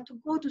Jail, they want to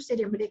go to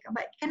Stadium Merdeka,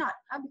 but cannot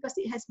because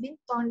it has been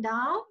torn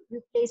down,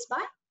 replaced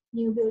by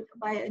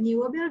a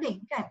newer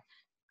building. Kan?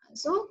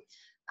 So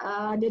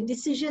the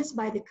decisions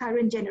by the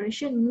current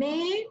generation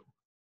may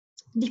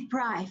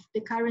deprive the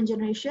current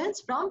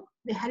generations from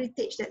the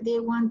heritage that they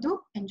want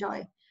to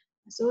enjoy.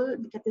 So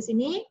di kata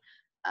sini,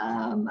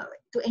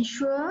 to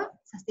ensure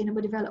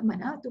sustainable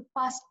development, to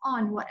pass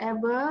on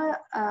whatever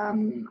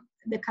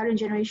the current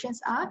generations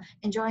are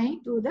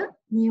enjoying to the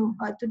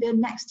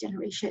next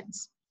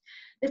generations.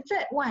 The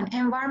third one,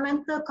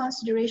 environmental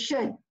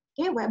consideration,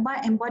 okay, whereby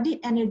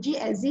embodied energy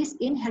exists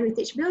in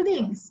heritage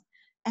buildings,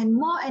 and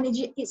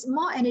it's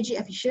more energy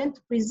efficient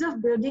to preserve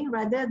building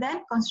rather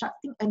than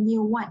constructing a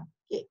new one.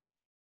 Okay,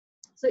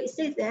 so it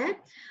says there,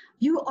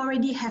 you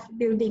already have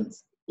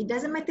buildings. It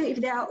doesn't matter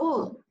if they are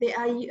old. They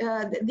are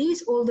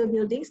these older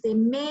buildings. They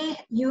may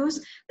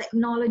use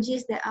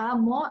technologies that are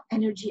more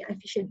energy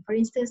efficient. For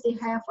instance, they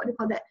have what they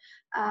call that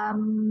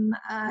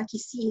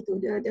KISI,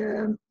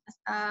 the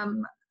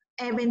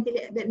air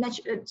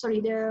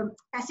ventilation. The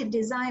passive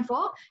design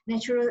for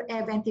natural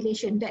air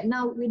ventilation. That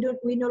now we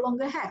no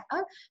longer have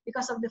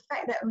because of the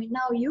fact that we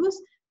now use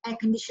air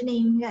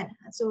conditioning.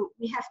 So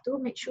we have to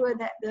make sure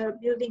that the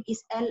building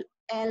is air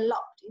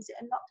locked. Is it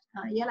air locked?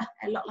 Yalah,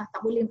 air locked lah.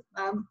 Tak boleh.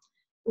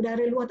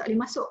 Udara luar tak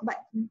boleh masuk, but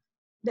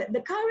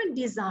the current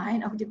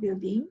design of the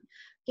building,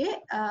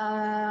 okay,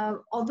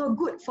 although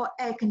good for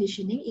air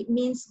conditioning, it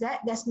means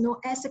that there's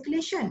no air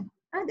circulation,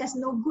 there's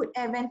no good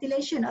air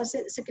ventilation or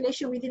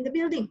circulation within the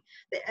building.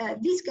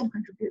 This can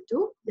contribute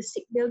to the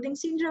sick building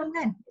syndrome.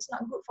 Kan? It's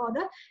not good for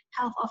the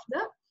health of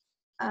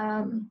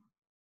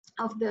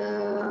the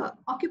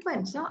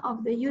occupants,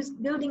 of the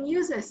building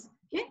users.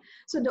 Okay,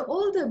 so the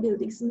older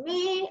buildings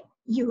may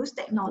use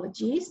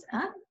technologies.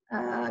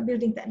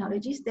 Building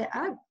technologies that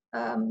are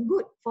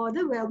good for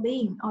the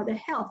well-being or the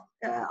health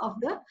of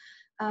the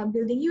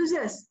building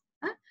users.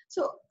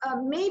 So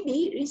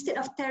maybe instead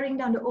of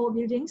tearing down the old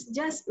buildings,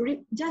 just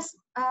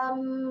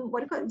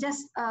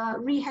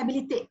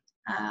rehabilitate,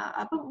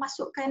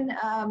 masukkan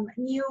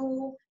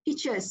new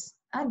features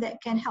that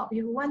can help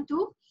you. Want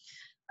to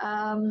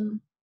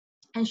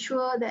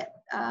ensure that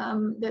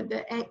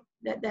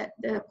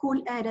the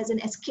cool air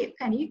doesn't escape.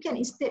 You can,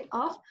 instead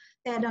of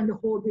tear down the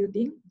whole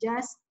building,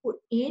 just put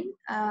in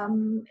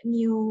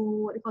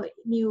new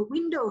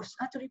windows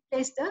to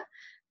replace the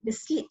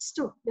slits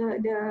too,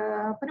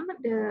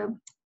 the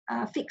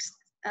fixed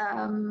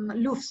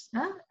roofs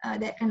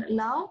that can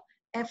allow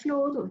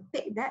airflow to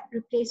take that,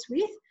 replace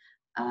with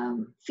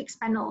fixed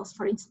panels,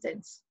 for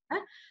instance.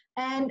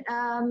 And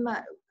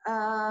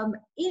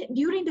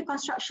during the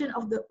construction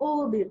of the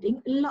old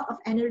building, a lot of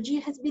energy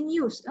has been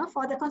used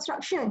for the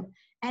construction.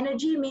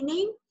 Energy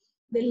meaning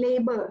the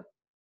labor,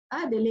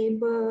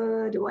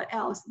 what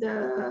else?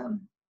 The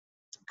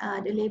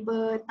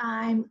labor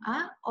time,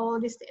 all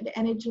this, the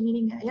energy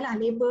meaning,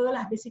 labor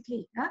lah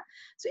basically.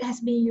 So it has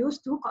been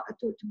used to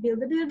build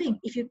the building.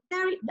 If you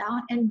tear it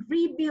down and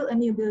rebuild a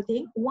new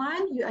building,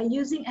 one, you are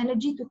using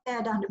energy to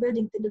tear down the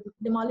building, to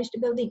demolish the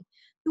building.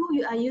 Two,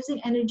 you are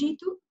using energy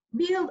to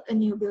build a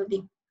new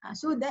building.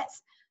 So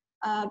that's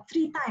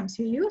 3 times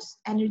you use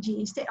energy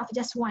instead of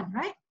just one,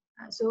 right?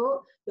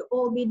 So the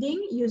old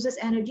building uses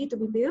energy to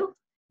be built,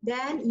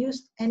 then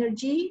uses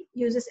energy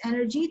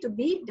to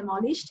be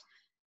demolished,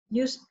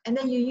 and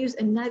then you use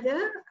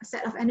another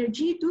set of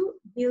energy to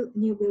build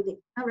new building,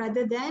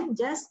 rather than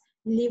just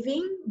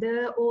leaving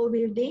the old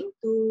building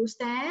to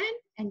stand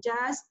and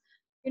just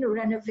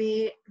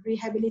renovate,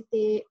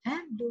 rehabilitate,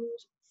 and do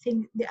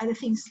the other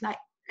things like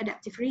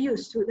adaptive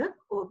reuse to the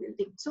old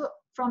building. So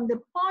from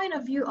the point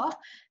of view of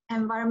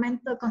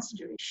environmental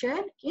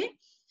consideration, okay,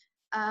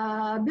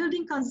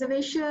 building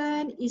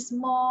conservation is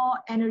more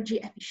energy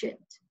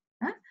efficient.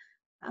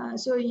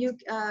 So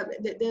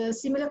the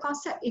similar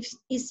concept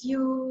is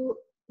you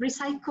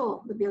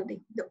recycle the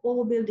building, the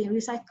old building,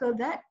 recycle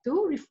that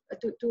to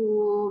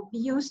be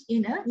used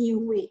in a new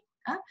way,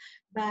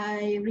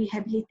 by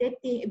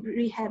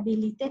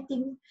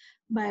rehabilitating,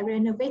 by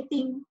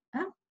renovating,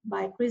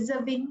 by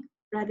preserving,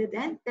 rather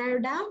than tear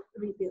down,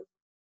 rebuild.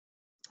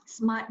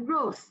 Smart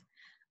growth,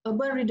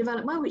 urban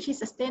redevelopment which is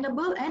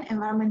sustainable and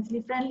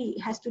environmentally friendly.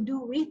 It has to do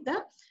with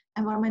the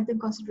environmental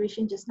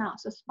consideration just now.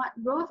 So smart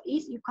growth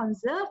is you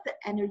conserve the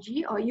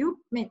energy, or you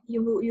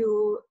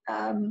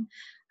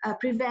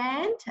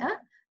prevent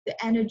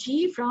the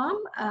energy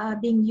from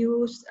being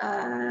used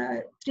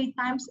 3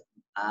 times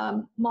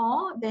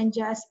more than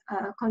just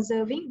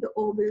conserving the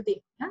old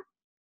building,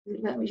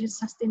 which is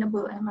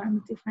sustainable and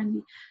environmentally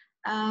friendly.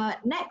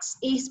 Next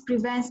is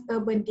prevents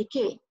urban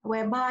decay,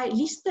 whereby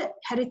listed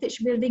heritage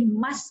building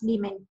must be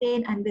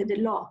maintained under the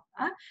law,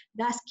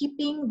 thus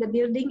keeping the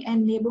building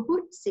and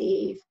neighborhood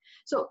safe.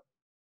 So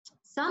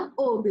some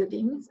old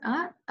buildings,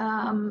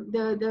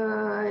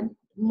 the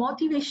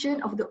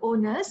motivation of the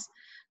owners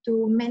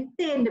to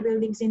maintain the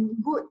buildings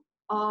in good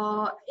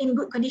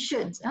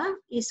conditions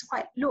is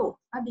quite low,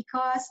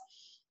 because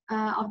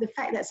of the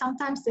fact that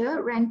sometimes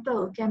the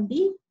rental can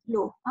be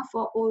low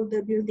for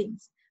older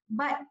buildings.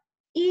 But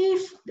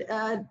if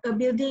a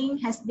building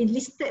has been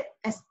listed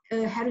as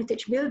a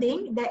heritage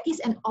building, there is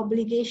an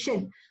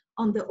obligation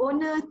on the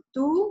owner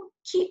to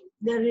keep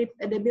the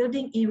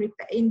building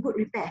in good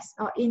repairs,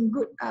 or in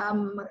good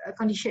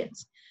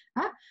conditions.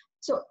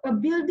 So a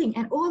building,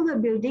 an older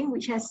building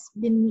which has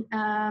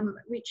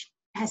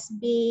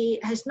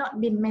not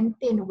been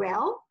maintained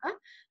well,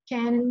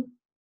 can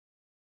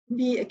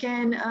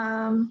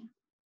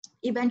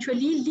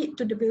eventually lead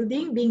to the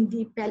building being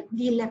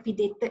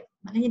dilapidated.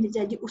 Maknanya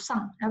dia jadi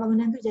usang,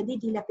 bangunan tu jadi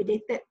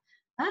dilapidated.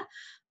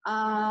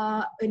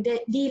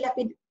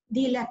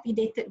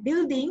 Dilapidated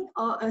building,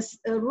 or a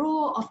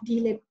row of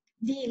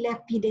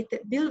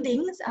dilapidated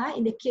buildings,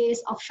 in the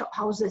case of shop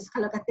houses.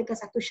 Kalau katakan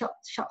satu shop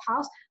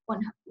house,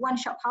 one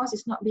shop house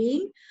is not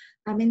being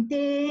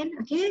maintained,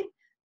 okay,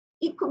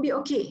 it could be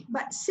okay.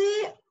 But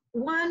say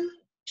one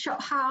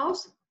shop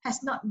house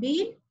has not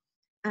been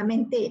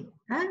maintained,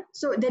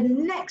 so the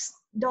next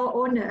door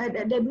owner,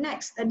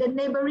 the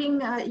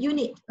neighboring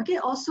unit, okay,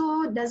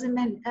 also does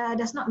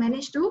not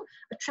manage to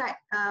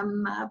attract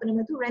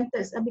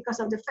renters,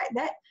 because of the fact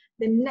that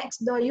the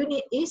next door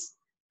unit is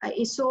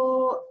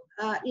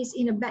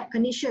in a bad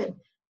condition,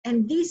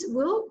 and this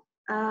will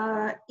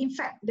in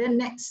fact the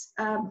next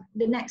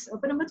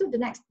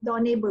door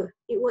neighbor.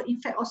 It will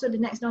in fact also the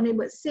next door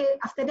neighbor. Say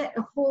after that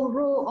a whole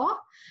row of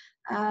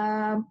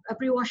a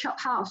pre-war shop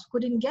house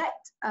couldn't get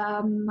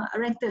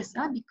renters,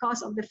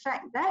 because of the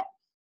fact that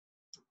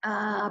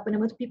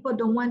people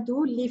don't want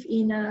to live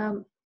in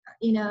a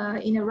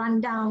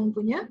rundown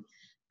punya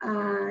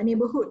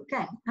neighborhood,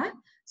 kan?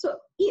 So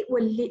it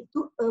will lead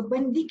to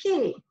urban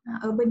decay.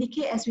 Urban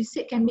decay, as we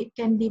said, can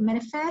be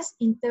manifest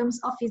in terms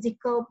of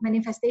physical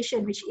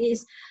manifestation, which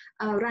is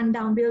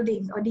rundown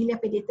buildings or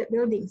dilapidated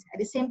buildings.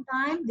 At the same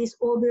time, these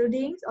old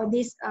buildings or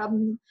these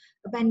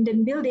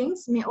abandoned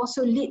buildings may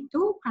also lead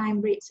to crime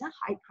rates,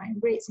 high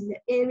crime rates in the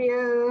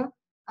area.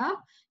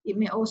 It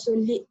may also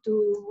lead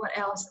to what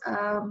else?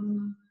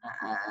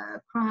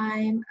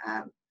 Crime,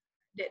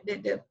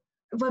 the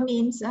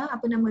vermins,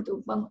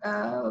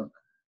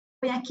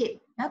 penyakit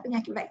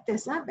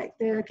vectors,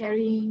 vector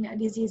carrying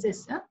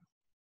diseases,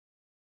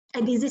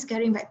 disease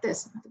carrying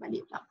vectors.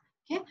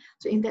 Okay,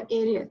 so in that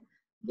area.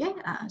 Okay,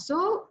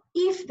 so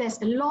if there's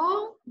a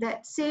law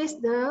that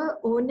says the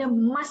owner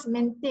must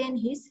maintain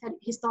his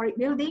historic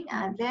building,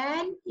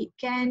 then it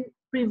can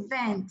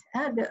prevent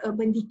the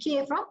urban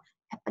decay from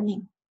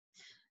happening.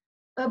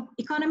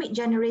 Economic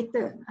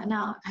generator.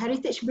 Now,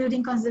 heritage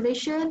building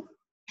conservation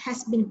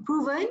has been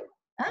proven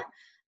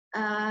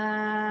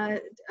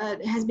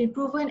has been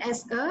proven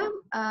as a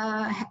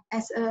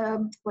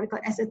what do you call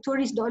it, as a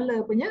tourist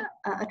dollar punya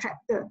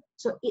attractor.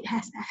 So it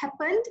has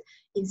happened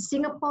in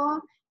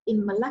Singapore,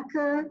 in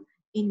Malacca,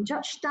 in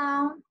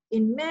Georgetown,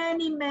 in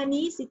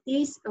many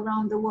cities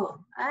around the world,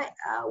 right?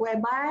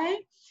 Whereby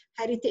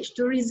heritage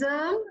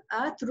tourism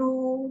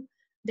through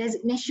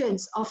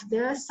designations of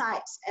the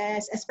sites,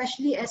 as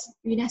especially as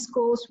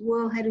UNESCO's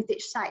World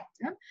Heritage Site,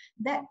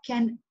 that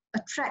can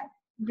attract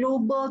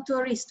global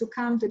tourists to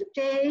come to the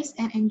place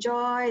and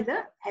enjoy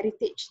the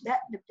heritage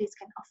that the place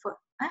can offer.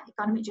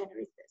 Economic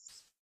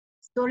generators.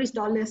 Tourist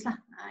dollars lah,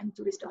 in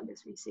tourist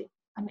dollars we say,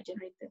 economic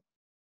generator.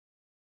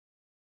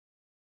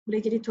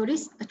 Boleh jadi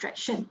tourist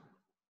attraction.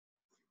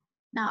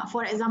 Now,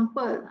 for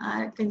example,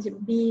 can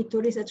be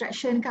tourist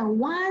attraction kan,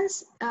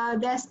 once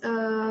there's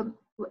a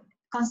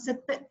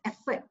concerted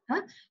effort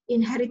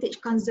in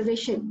heritage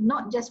conservation,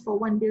 not just for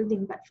one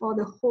building, but for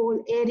the whole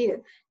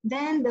area.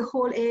 Then the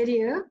whole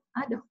area,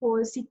 the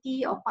whole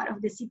city or part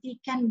of the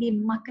city can be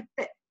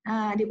marketed.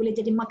 Dia boleh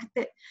jadi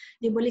marketed.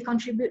 Dia boleh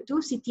contribute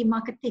to city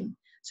marketing.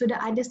 So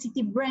ada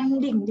city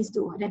branding di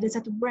situ. Ada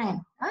satu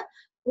brand.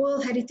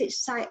 World Heritage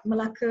Site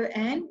Malacca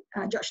and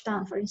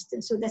Georgetown, for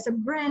instance. So there's a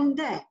brand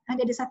there.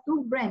 Dia ada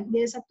satu brand.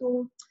 Dia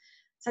satu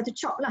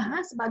chop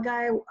lah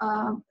sebagai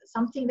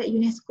something that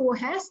UNESCO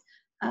has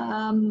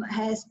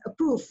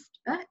approved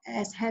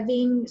as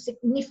having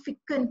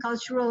significant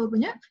cultural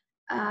punya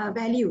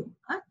value.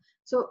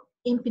 So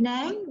in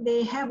Penang,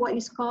 they have what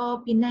is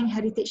called Penang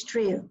Heritage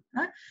Trail,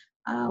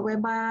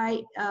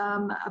 whereby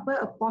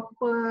a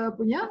proper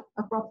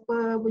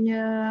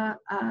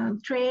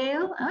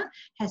trail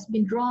has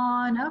been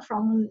drawn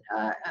from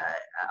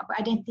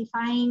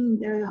identifying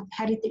the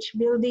heritage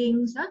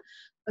buildings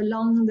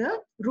along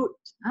the route.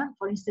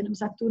 For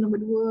instance, number 1, number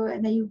 2,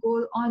 and then you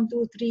go on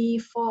to 3,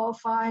 4,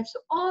 5. So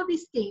all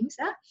these things,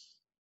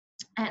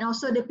 and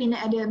also the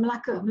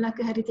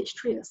Malacca Heritage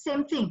Trail,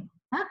 same thing,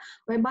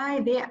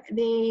 whereby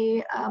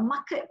they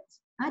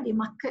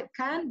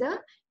marketkan the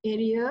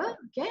area,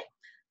 okay,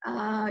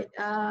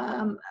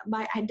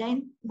 by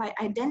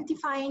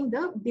identifying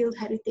the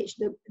heritage,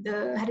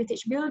 the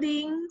heritage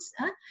buildings,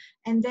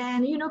 and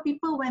then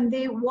people when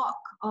they walk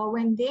or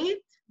when they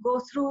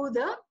go through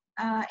the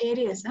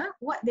areas,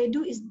 what they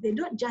do is they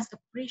don't just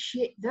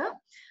appreciate the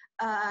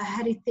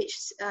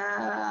heritage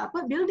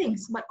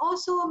buildings, but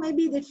also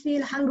maybe they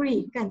feel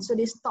hungry, kan? So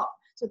they stop.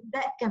 So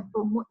that can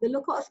promote the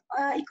local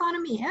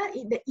economy,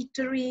 the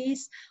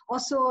eateries,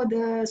 also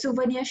the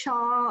souvenir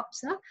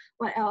shops.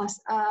 What else?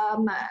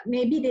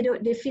 Maybe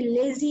they feel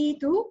lazy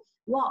to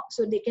walk,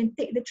 so they can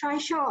take the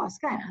trishaws,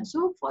 kan?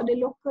 So for the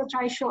local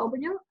trishaw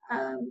punya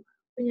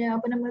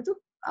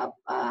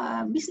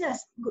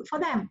business, good for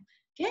them.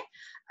 Okay.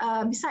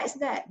 Besides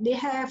that, they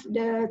have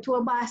the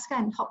tour bus,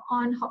 kan, hop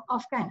on, hop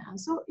off, kan.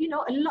 So a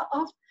lot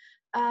of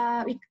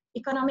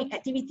economic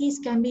activities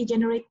can be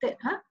generated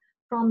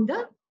from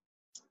the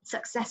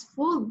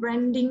successful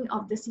branding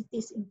of the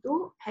cities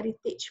into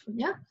heritage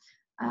punya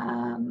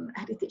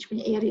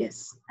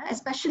areas.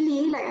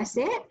 Especially, like I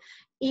said,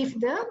 if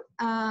the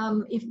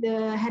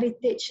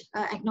heritage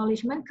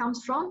acknowledgement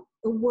comes from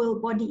a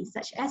world body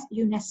such as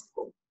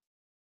UNESCO.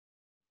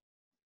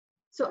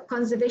 So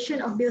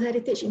conservation of built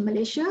heritage in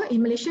Malaysia.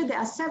 In Malaysia, there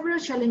are several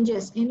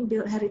challenges in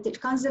built heritage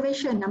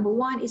conservation. Number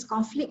 1 is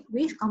conflict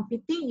with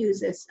competing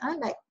users,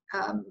 like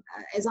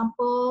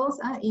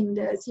examples in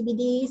the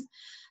CBDs,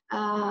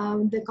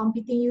 the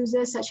competing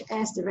users such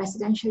as the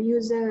residential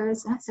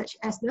users, such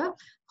as the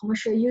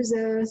commercial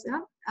users,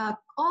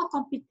 all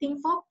competing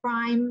for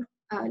prime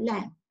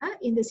land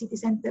in the city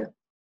center.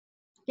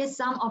 Yes,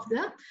 some of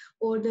the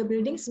older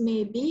buildings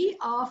may be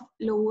of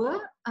lower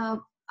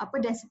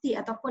density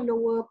ataupun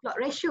lower plot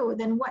ratio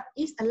than what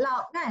is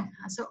allowed, kan?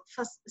 So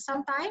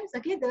sometimes,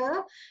 okay,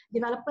 the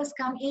developers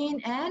come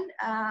in and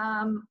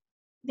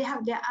they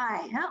have their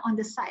eye on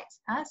the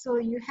sites.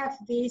 So you have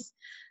this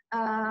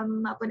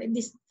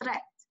this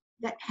threat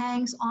that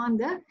hangs on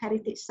the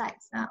heritage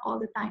sites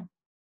all the time.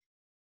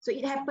 So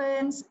it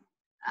happens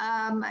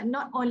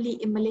not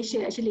only in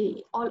Malaysia,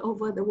 actually all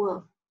over the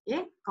world.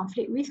 Okay,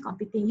 conflict with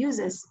competing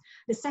users.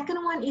 The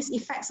second one is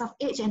effects of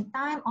age and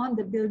time on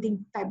the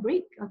building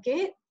fabric.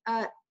 Okay,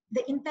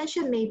 the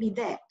intention may be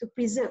there to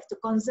preserve, to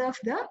conserve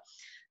the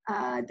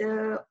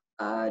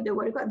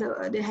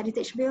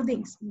heritage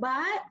buildings,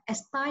 but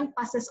as time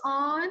passes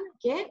on,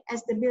 okay,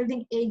 as the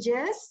building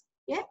ages,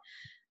 okay,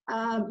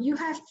 you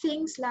have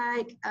things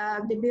like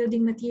the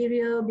building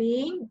material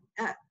being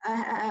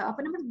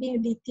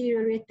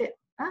deteriorated.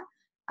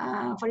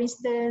 For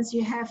instance,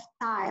 you have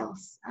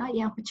tiles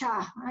yang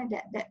pecah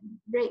that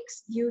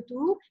breaks due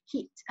to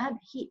heat,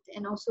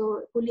 and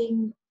also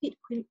cooling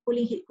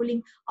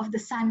of the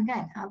sun,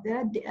 kan, of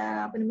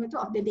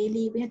the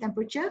daily punya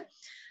temperature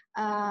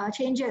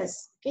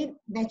changes, okay,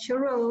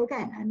 natural,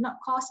 kan, not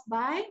caused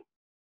by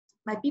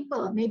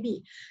people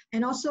maybe,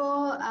 and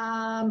also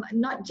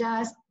not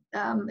just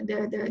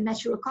the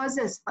natural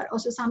causes, but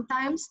also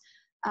sometimes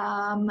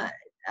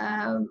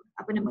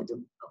apa nama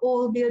tu,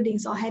 old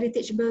buildings or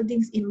heritage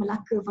buildings in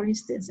Malacca, for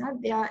instance.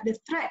 The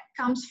threat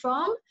comes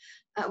from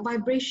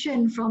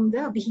vibration from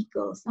the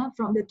vehicles,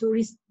 from the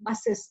tourist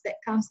buses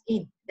that comes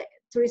in,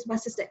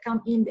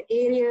 the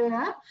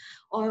area,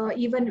 or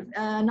even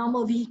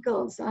normal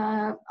vehicles,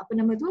 apa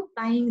nama tu,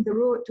 plying the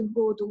road to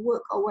go to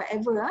work or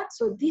whatever.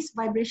 So these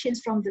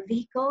vibrations from the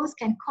vehicles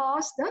can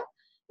cause the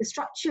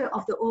structure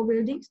of the old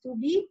buildings to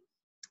be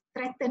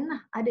threatened,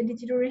 ada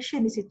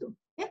deterioration di situ.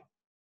 Okay?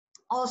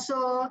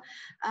 Also,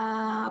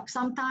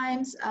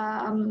 sometimes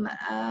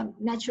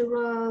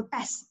natural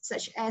pests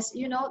such as,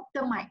 you know,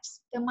 termites.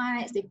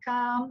 Termites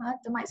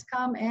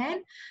come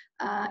and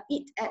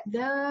eat at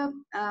the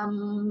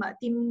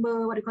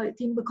timber, what do you call it,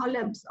 timber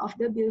columns of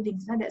the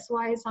buildings. That's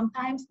why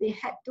sometimes they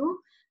had to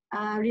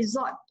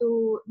resort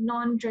to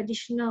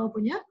non-traditional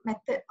punya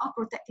method of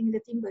protecting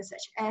the timber,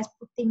 such as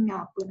putting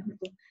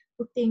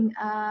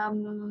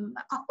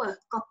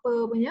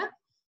copper punya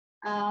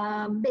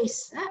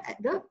base at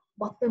the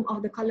bottom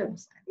of the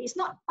columns. It's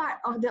not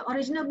part of the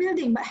original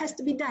building, but has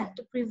to be done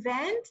to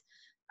prevent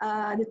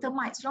the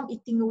termites from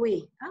eating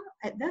away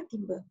at the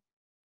timber.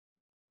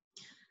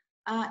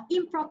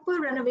 Improper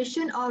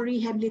renovation or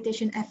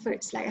rehabilitation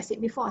efforts, like I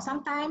said before,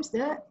 sometimes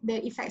the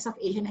effects of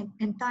age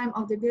and time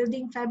of the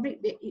building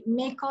fabric, it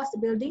may cause the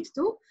buildings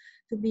to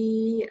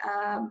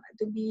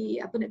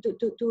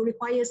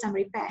require some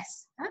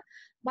repairs.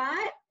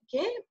 But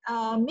okay,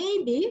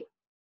 maybe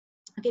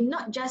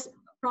not just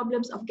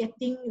problems of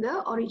getting the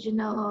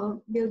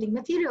original building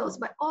materials,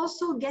 but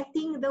also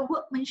getting the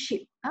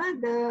workmanship,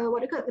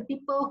 the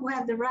people who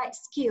have the right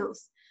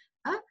skills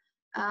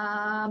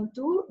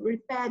to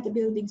repair the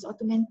buildings or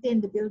to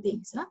maintain the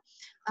buildings.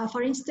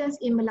 For instance,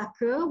 in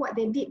Malacca, what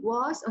they did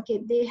was,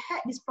 they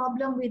had this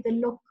problem with the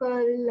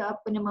local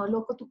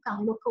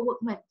tukang, local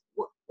workmen.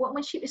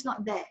 Workmanship is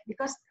not there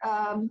because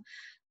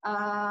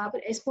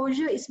but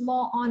exposure is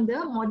more on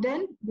the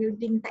modern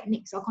building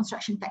techniques or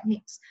construction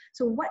techniques.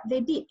 So what they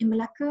did in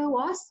Malacca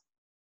was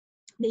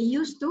they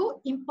used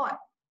to import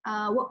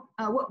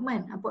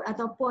workmen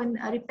ataupun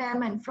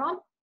repairmen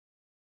from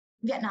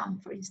Vietnam,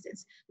 for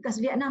instance, because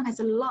Vietnam has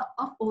a lot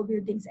of old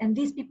buildings, and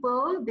these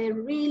people, they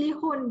really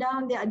hone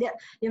down their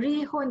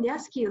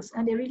skills,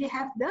 and they really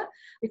have the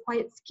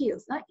required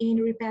skills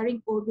in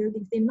repairing old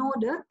buildings. They know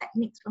the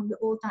techniques from the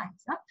old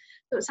times.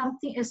 So some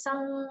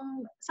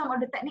of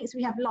the techniques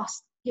we have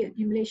lost here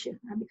in Malaysia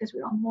because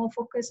we are more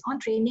focused on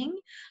training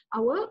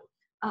our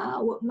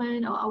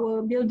workmen or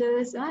our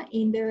builders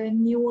in the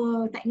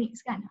newer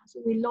techniques.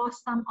 So we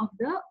lost some of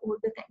the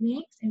older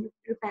techniques in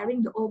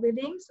repairing the old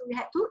buildings. So we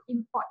had to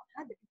import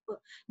the people,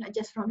 not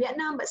just from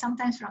Vietnam, but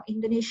sometimes from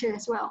Indonesia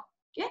as well.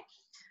 Okay.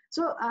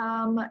 So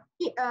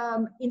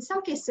in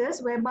some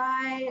cases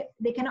whereby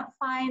they cannot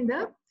find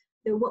the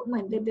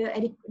workmen, the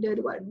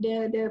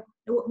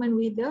workmen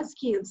with the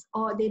skills,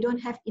 or they don't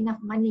have enough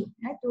money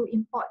to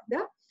import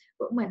the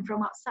workmen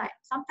from outside.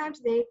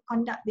 Sometimes they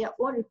conduct their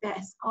own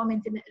repairs or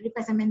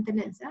repairs and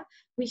maintenance,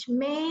 which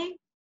may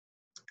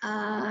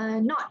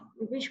not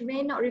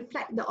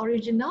reflect the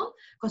original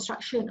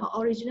construction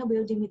or original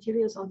building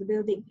materials of the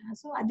building.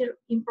 So other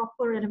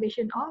improper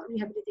renovation or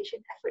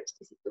rehabilitation efforts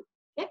di situ.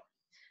 Okay.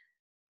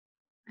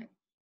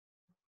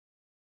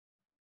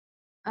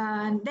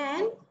 And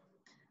then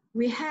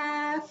we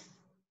have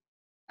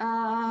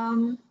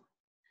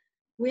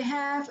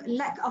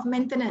lack of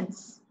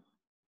maintenance.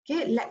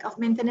 Okay, lack of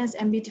maintenance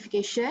and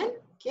beautification.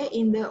 Okay,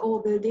 in the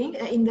old building,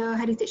 in the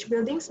heritage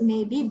buildings,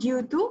 may be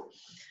due to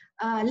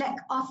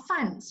lack of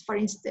funds, for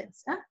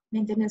instance,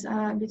 maintenance,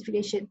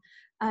 beautification,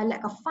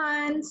 lack of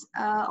funds,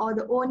 or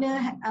the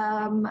owner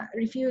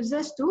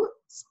refuses to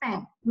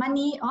spend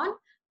money on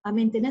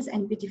maintenance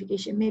and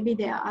beautification. Maybe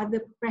there are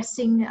other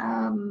pressing,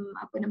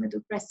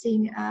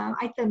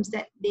 items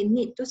that they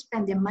need to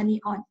spend their money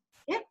on.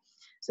 Okay,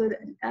 so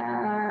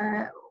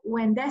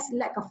when there's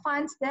lack of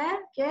funds there,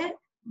 okay,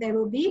 there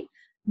will be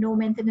no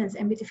maintenance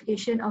and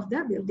beautification of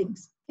the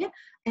buildings. Okay?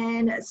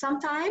 And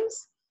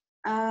sometimes,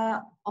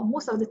 or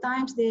most of the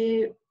times,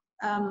 they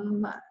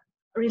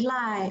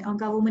rely on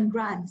government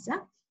grants.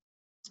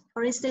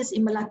 For instance,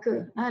 in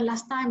Malacca,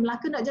 last time,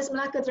 Malacca, not just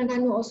Malacca,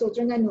 Terengganu also,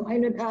 Terengganu,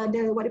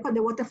 the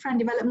waterfront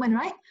development,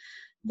 right?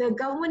 The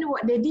government,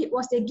 what they did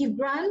was they give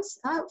grants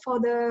for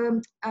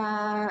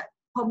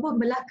both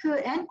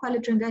Malacca and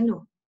Kuala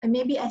Terengganu, and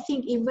maybe I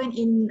think even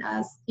in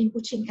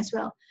Kuching as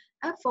well,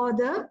 for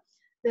the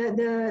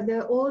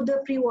older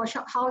pre-war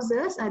shop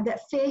houses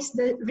that face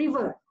the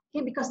river,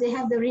 okay, because they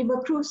have the river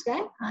cruise,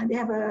 kan? They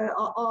have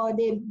or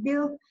they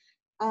build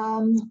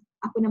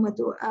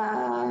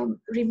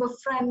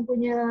riverfront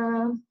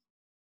punya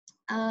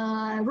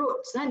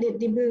roads,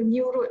 they build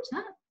new roads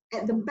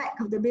at the back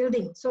of the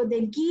building. So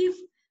they give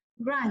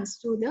grants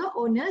to the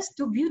owners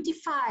to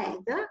beautify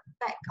the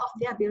back of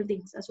their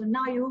buildings. So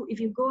now if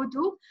you go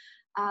to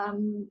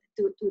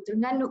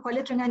Terengganu,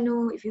 Kuala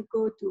Terengganu, if you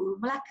go to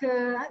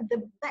Malacca,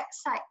 the back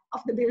side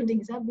of the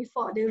buildings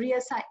before, the rear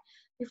side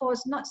before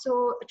was not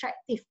so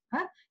attractive.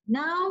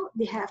 Now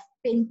they have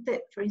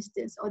painted, for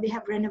instance, or they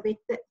have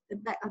renovated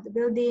the back of the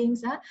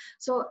buildings.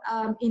 So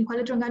in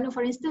Kuala Terengganu,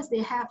 for instance,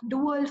 they have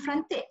dual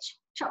frontage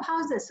shop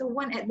houses. So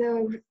one at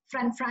the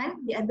front,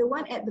 the other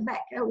one at the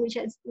back, which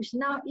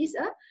now is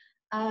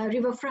a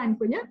riverfront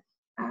punya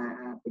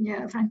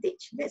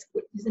frontage. That's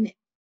good, isn't it?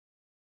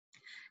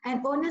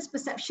 And owners'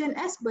 perception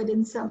as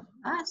burdensome.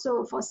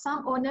 So for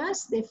some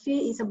owners, they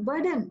feel it's a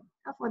burden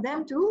for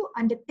them to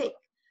undertake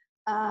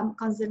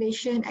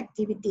conservation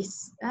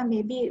activities.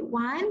 Maybe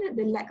one,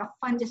 the lack of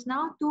fund just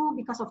now. Two,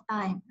 because of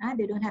time.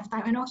 They don't have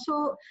time. And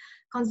also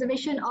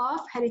conservation of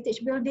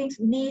heritage buildings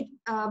need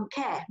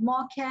care,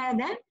 more care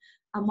than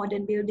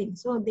modern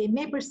buildings. So they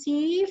may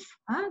perceive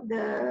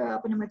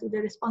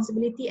the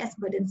responsibility as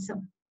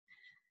burdensome.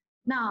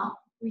 Now,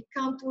 we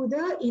come to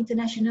the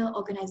international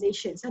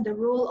organizations and the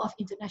role of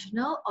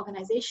international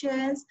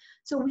organizations.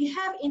 So we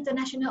have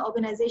international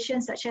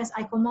organizations such as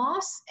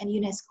ICOMOS and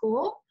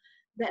UNESCO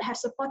that have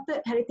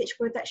supported heritage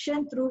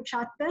protection through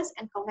charters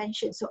and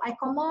conventions. So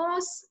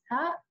ICOMOS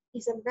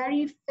is a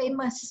very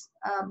famous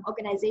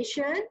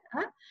organization.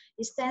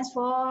 It stands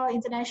for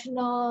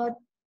International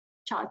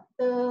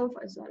Charter,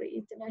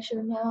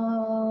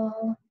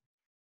 International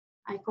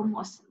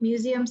ICOMOS,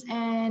 Museums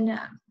and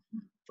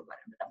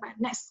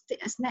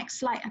next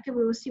slide, okay,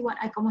 we will see what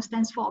ICOMOS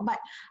stands for. But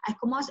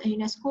ICOMOS and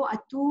UNESCO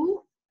are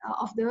two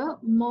of the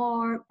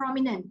more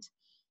prominent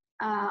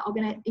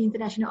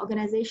international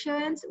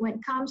organizations when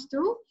it comes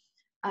to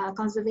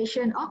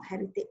conservation of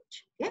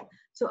heritage. Okay,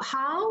 so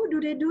how do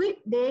they do it?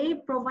 They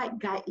provide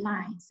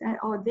guidelines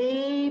or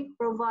they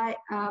provide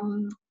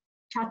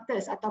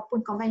charters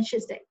ataupun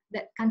conventions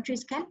that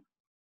countries can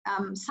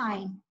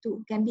sign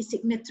to, can be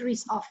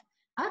signatories of.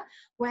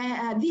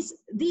 Where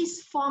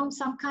this forms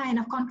some kind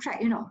of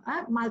contract,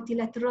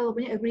 multilateral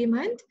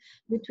agreement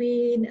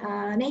between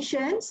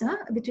nations,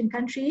 between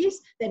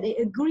countries, that they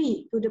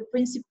agree to the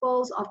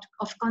principles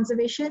of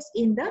conservation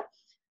in the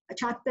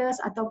charters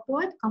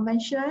ataupun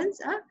conventions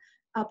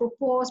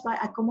proposed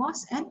by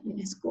ICOMOS and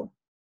UNESCO.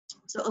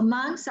 So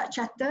among such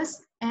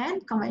charters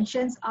and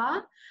conventions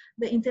are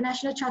the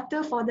International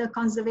Charter for the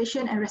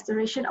Conservation and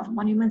Restoration of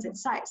Monuments and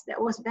Sites.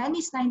 That was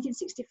Venice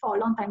 1964, a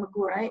long time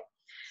ago, right?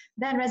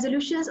 Then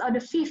resolutions of the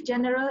 5th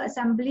General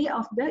Assembly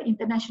of the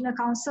International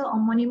Council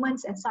on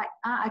Monuments and Sites,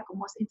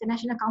 ICOMOS,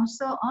 International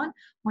Council on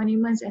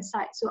Monuments and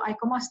Sites. So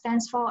ICOMOS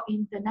stands for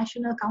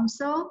International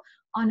Council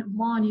on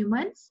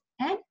Monuments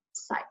and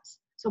Sites.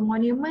 So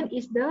monument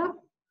is the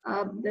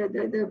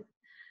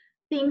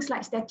things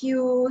like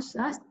statues,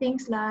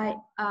 things like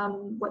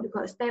what they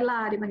call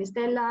stela,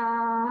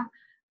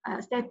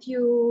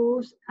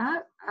 statues,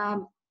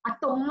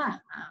 patung lah.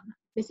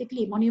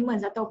 Basically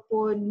monuments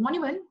ataupun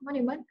monument,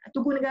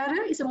 Tugu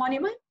Negara is a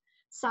monument.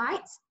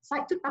 Site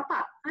to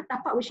tapak,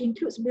 tapak which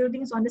includes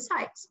buildings on the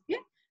sites.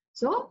 Okay,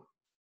 so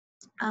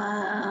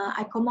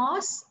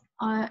ICOMOS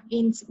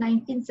in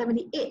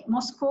 1978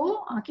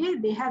 Moscow, okay,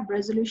 they have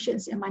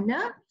resolutions yang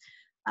mana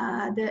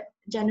the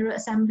General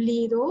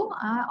Assembly though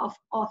of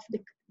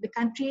the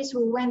countries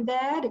who went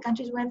there, they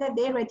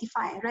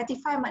ratify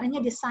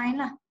maknanya dia sign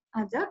lah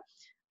the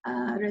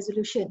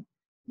resolution.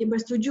 Dia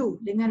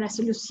bersetuju dengan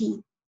resolusi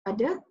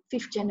pada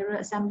 5th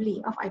General Assembly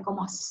of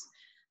ICOMOS.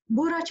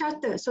 Bura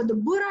Charter. So the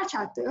Bura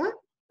Charter,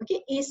 okay,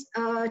 is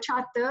a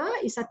charter,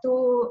 is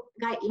satu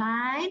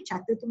guideline.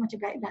 Charter tu macam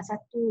guideline,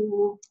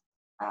 satu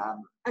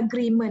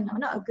agreement,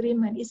 not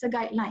agreement, it's a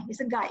guideline,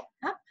 it's a guide.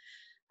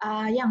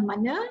 Yang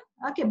mana,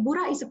 okay,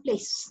 Bura is a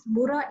place.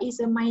 Bura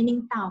is a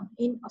mining town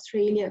in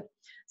Australia.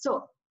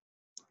 So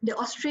the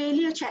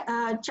Australia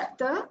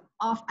chapter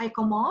of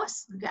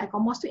ICOMOS, okay,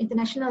 ICOMOS tu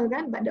international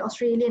kan, but the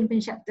Australian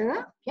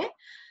chapter, okay,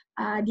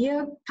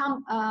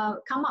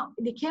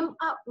 they came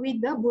up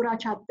with the Bura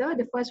Charter.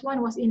 The first one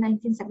was in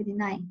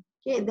 1979.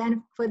 Okay,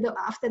 then further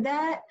after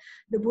that,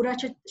 the Bura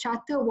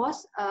Charter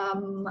was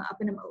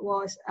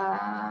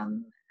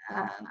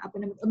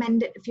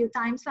amended a few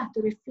times lah to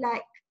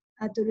reflect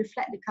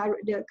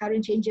the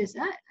current changes,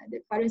 the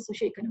current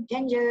socio-economic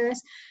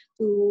changes,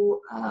 to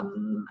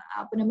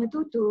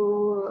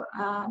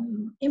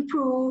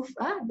improve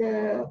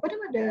the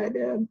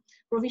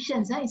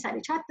provisions inside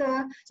the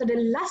charter. So the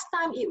last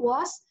time it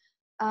was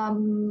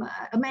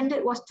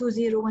amended was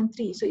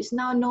 2013. So it's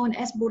now known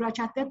as Bura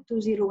Charter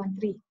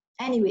 2013.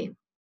 Anyway,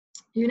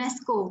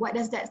 UNESCO, what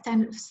does that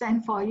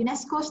stand for?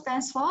 UNESCO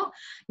stands for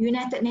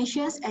United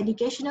Nations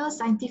Educational,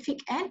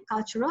 Scientific and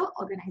Cultural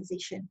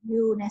Organization,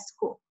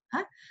 UNESCO.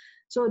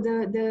 So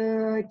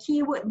the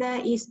key word there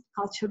is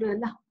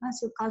cultural lah.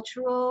 So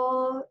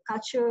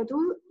culture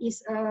tu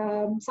is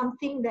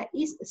something that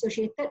is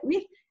associated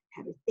with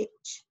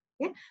heritage.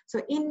 Okay. So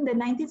in the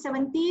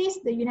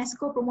 1970s, the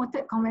UNESCO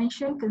promoted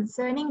convention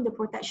concerning the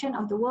protection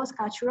of the world's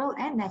cultural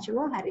and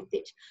natural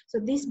heritage.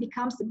 So this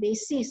becomes the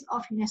basis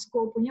of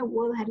UNESCO punya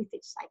World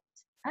Heritage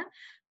Site,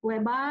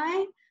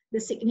 whereby the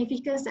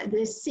significance that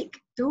they seek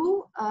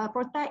to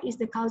protect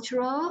is the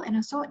cultural and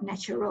also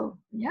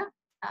natural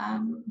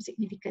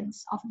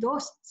significance of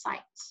those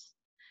sites.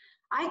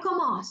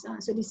 ICOMOS,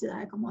 so this is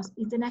ICOMOS,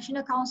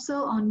 International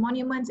Council on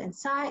Monuments and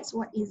Sites.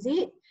 What is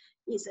it?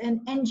 It's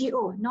an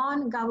NGO,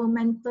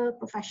 non-governmental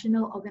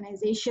professional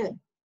organization.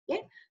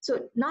 Okay,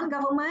 so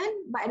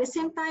non-government, but at the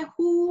same time,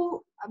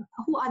 who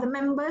are the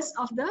members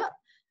of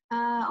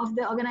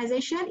the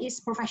organization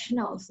is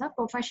professionals.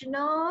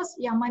 Professionals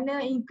yang mana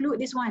include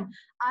this one: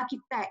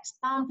 architects,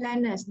 town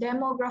planners,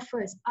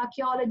 demographers,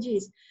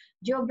 archaeologists,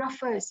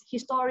 geographers,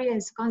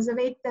 historians,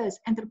 conservators,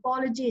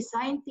 anthropologists,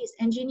 scientists,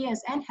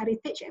 engineers, and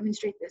heritage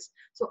administrators.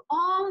 So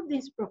all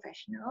these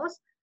professionals,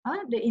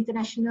 the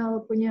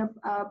international punya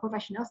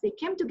professionals, they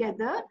came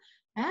together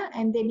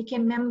and they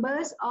became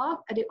members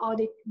of, or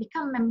they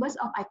become members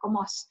of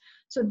ICOMOS.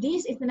 So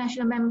these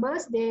international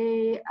members,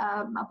 they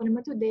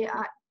they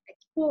are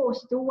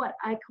exposed to what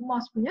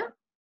ICOMOS punya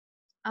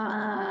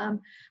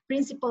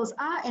principles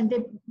are, and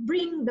they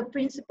bring the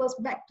principles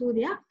back to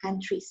their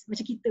countries.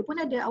 Macam kita pun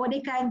ada our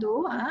dekan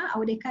tu,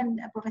 our dekan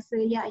Professor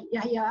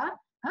Yahya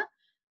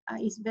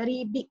is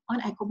very big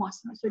on ICOMOS.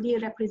 So dia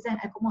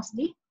represent ICOMOS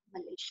di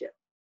Malaysia.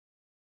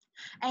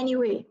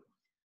 Anyway,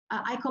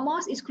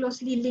 ICOMOS is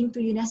closely linked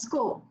to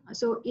UNESCO.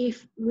 So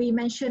if we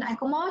mention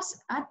ICOMOS,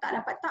 tak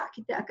dapat tak,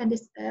 kita akan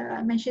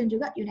mention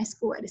juga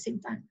UNESCO at the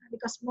same time,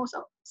 because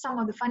some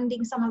of the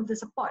funding, some of the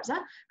supports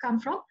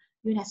come from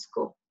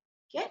UNESCO.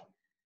 Okay.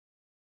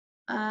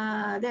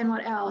 Then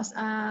what else?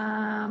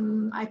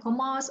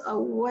 ICOMOS,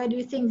 where do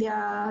you think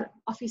their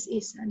office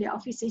is? Their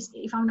office is,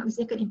 if I'm not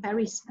mistaken, in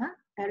Paris.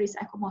 Paris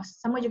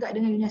ICOMOS. Sama juga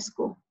dengan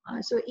UNESCO.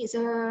 So it's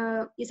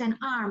an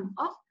arm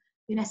of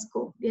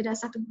UNESCO. Dia ada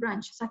satu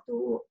branch,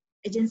 satu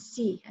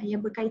agensi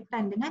yang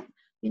berkaitan dengan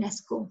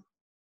UNESCO.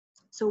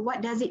 So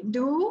what does it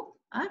do?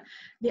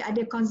 Dia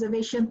ada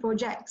conservation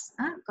projects,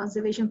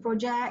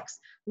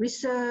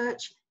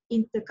 research,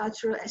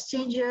 intercultural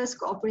exchanges,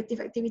 cooperative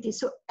activities.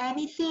 So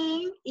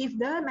anything, if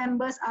the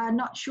members are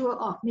not sure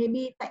of,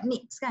 maybe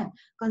techniques kan,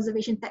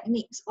 conservation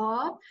techniques,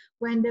 or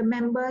when the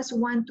members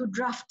want to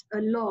draft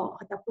a law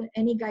ataupun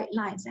any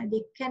guidelines, and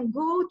they can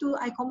go to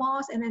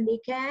ICOMOS and then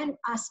they can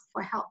ask for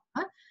help,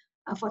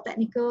 for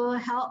technical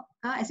help,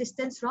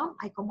 assistance from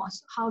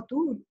ICOMOS, how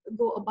to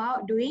go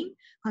about doing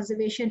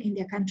conservation in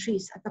their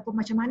countries, ataupun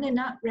macam mana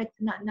nak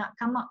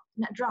come up,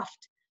 nak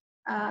draft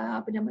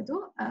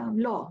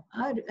law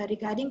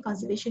regarding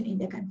conservation in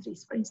their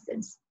countries, for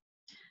instance.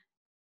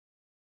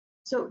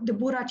 So the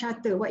Bura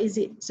Charter, what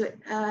is it? So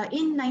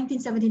in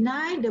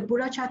 1979, the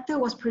Bura Charter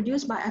was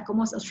produced by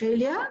ICOMOS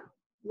Australia.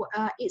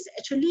 It's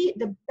actually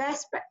the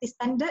best practice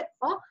standard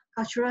for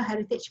cultural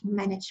heritage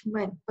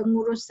management,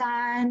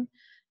 pengurusan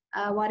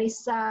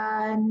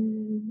warisan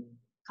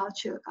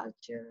culture,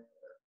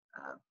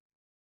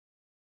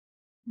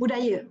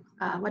 budaya,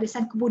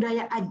 warisan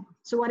kebudayaan.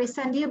 So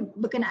warisan dia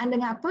berkenaan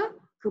dengan apa?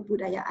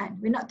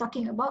 Kebudayaan. We're not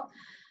talking about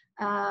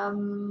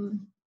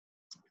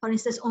for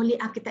instance only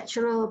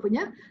architectural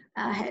punya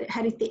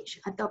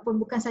heritage, ataupun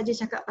bukan saja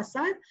cakap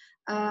pasal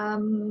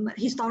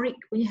historic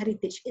punya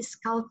heritage, is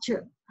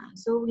culture.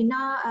 So we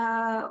know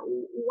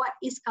what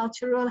is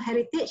cultural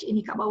heritage, ini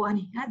kat bawah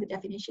ni, the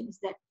definition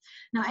is that.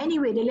 Now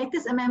anyway, the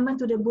latest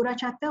amendment to the Bura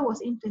Charter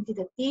was in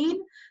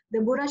 2013. The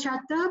Bura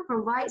Charter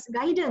provides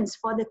guidance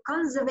for the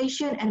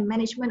conservation and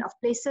management of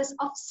places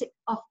of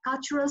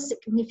cultural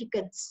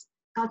significance.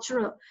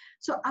 Cultural.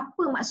 So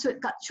apa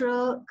maksud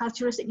cultural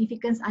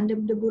significance under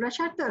the Bura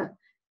Charter?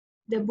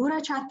 The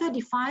Bura Charter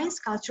defines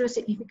cultural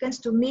significance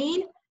to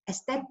mean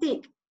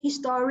aesthetic,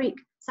 historic,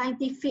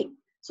 scientific,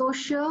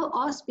 social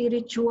or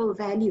spiritual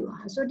value.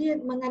 So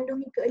dia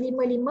mengandungi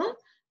kelima-lima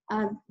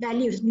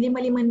values,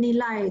 lima-lima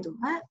nilai tu.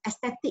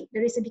 Aesthetic,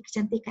 dari segi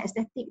kecantikan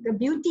estetik, the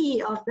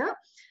beauty of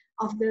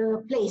the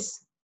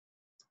place,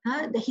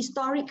 the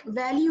historic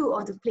value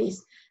of the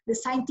place, the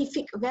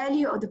scientific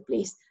value of the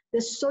place, the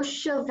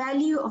social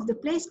value of the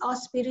place, or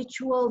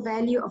spiritual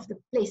value of the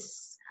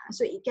place.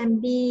 So it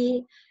can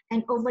be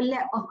an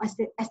overlap of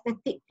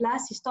aesthetic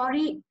plus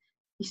historic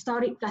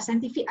plus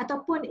scientific,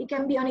 ataupun it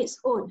can be on its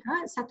own.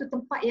 Satu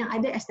tempat yang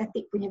ada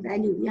aesthetic punya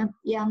value,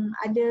 yang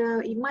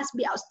ada, it must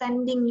be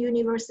outstanding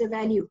universal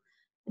value.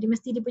 Jadi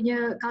mesti dia punya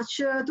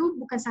culture tu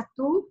bukan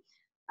satu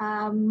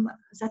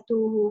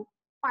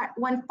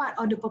one part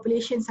of the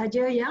population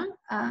saja yang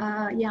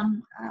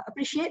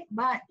appreciate,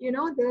 but you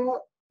know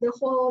the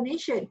whole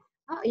nation,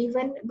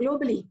 even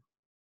globally.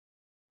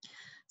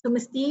 So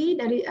mesti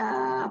dari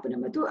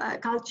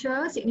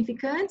cultural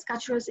significance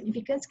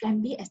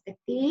can be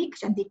aesthetic,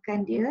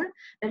 kecantikan dia,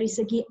 dari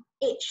segi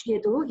age dia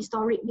tu,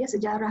 historic dia,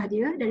 sejarah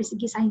dia, dari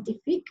segi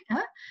scientific,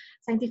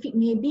 scientific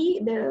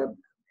maybe the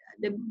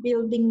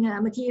building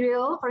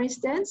material, for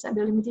instance,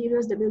 building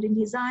materials, the building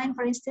design,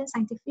 for instance,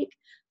 scientific,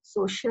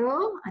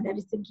 social,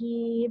 dari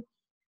segi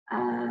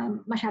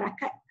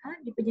masyarakat,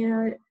 dia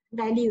punya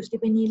values, dia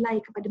punya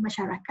nilai kepada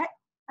masyarakat.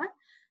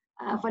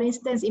 For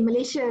instance, in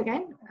Malaysia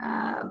kan,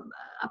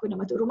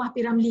 rumah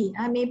P.Ramlee,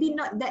 maybe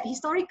not that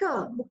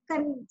historical,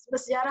 bukan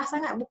bersejarah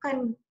sangat,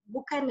 bukan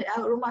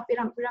rumah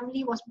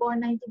P.Ramlee was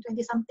born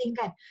 1920 something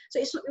kan.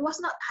 So it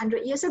was not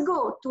 100 years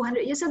ago,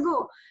 200 years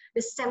ago, the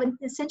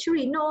 17th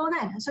century, no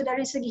kan. So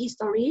dari segi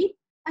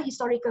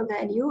historical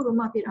value,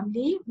 rumah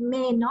P.Ramlee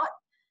may not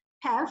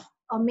have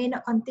or may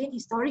not contain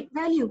historic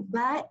value,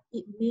 but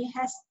it may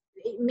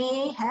it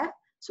may have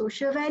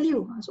social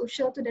value.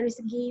 Social tu dari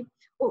segi,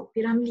 oh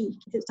Piramli,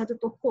 kita satu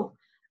tokoh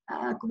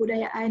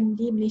kebudayaan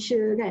di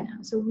Malaysia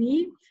kan. So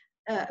we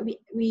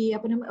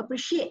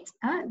appreciate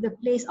the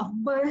place of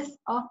birth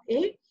of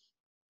a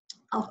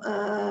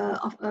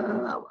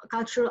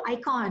cultural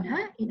icon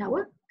in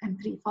our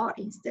country. For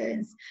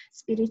instance,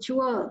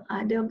 spiritual,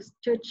 the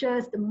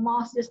churches, the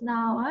mosques just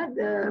now,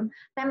 the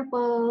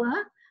temple,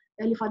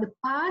 value for the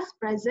past,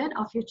 present,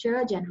 or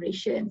future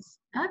generations.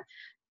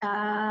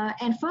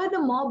 And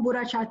furthermore,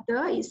 Burra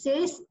Charter, it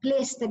says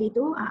place tadi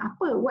tu,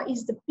 apa? What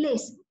is the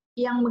place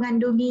yang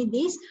mengandungi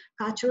this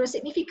cultural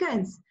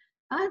significance?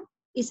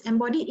 Is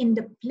embodied in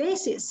the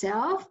place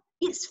itself,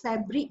 its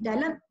fabric,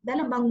 dalam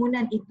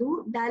bangunan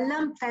itu,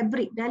 dalam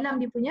fabric,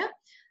 dalam dia punya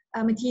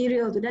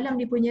material tu, dalam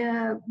dia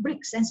punya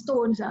bricks and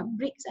stones,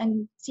 bricks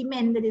and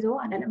cement tadi tu,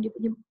 dalam dia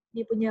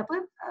punya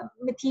apa,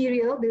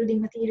 material, building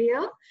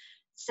material,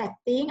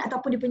 setting,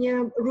 ataupun dia punya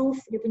roof,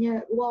 dia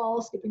punya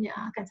walls, dia punya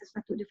kan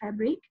sesuatu di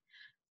fabric,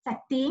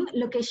 setting,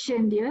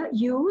 location dia,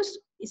 use,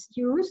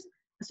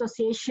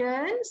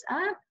 associations,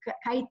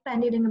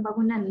 kaitan dia dengan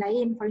bangunan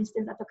lain, for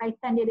instance, atau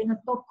kaitan dia dengan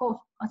tokoh,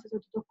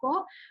 sesuatu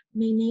tokoh,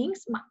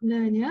 meanings,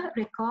 maknanya,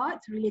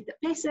 records, related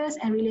places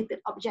and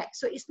related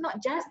objects. So it's not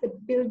just the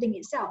building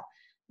itself,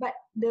 but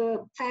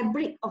the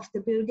fabric of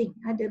the building,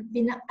 ada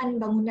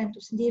binaan bangunan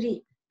tu sendiri.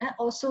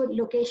 Also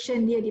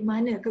location dia di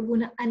mana,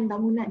 kegunaan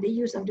bangunan, the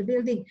use of the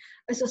building,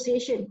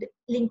 association, the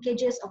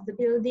linkages of the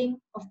building,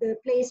 of the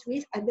place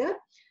with other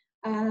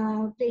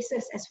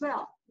places as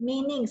well,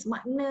 meanings,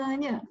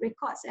 maknanya,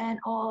 records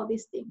and all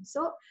these things.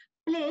 So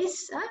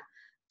place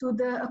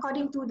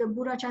according to the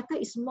Burra Charter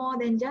is more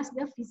than just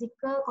the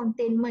physical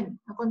containment,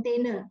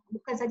 container,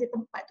 bukan saja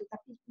tempat tu,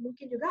 tapi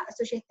mungkin juga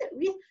associated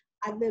with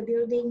other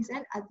buildings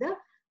and other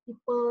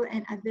people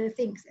and other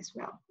things as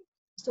well.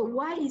 So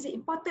why is it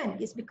important?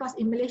 It's because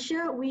in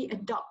Malaysia we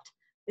adopt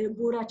the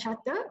Burra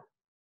Charter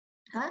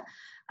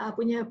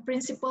punya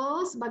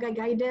principles sebagai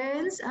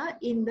guidance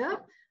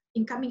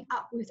in coming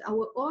up with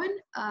our own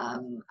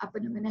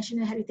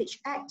National Heritage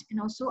Act and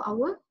also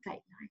our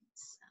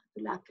guidelines.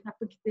 Itulah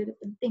kenapa kita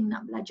penting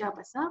nak belajar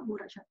pasal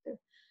Burra Charter.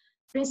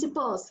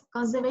 Principles,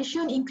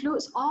 conservation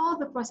includes all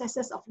the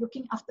processes of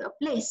looking after a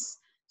place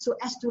so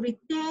as to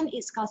retain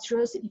its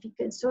cultural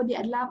significance. So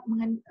dia adalah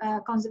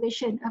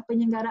conservation,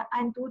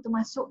 penyelenggaraan tu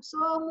termasuk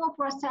semua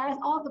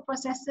proses, all the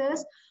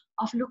processes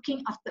of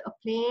looking after a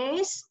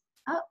place.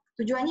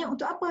 Tujuannya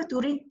untuk apa? To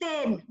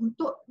retain,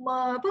 untuk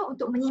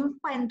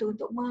menyimpan tu,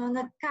 untuk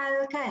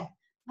mengekalkan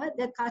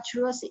the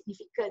cultural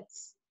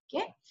significance.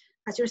 Okay,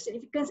 cultural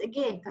significance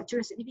again,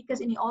 cultural significance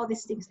in all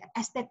these things,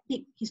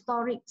 aesthetic,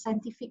 historic,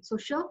 scientific,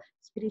 social,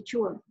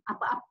 spiritual,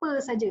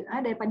 apa-apa saja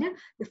daripada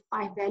the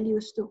 5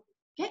 values tu.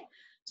 Okay,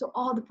 so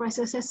all the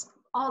processes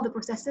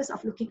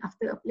of looking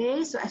after a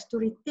place so as to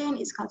retain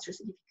its cultural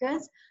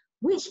significance,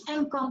 which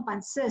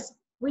encompasses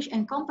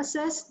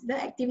the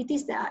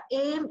activities that are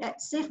aimed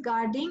at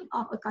safeguarding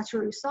of a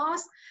cultural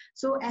resource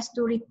so as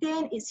to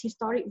retain its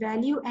historic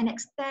value and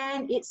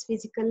extend its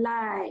physical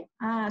life.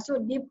 So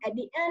at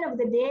the end of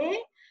the day,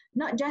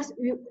 not just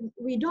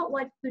we don't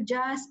want to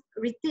just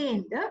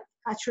retain the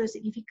cultural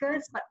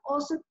significance, but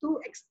also to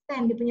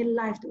extend dia punya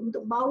life tu,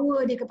 untuk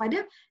bawa dia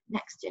kepada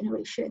next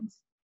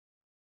generations.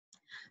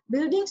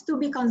 Buildings to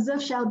be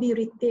conserved shall be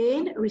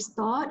retained,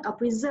 restored, or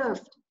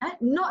preserved,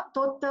 not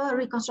total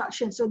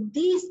reconstruction. So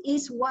this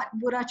is what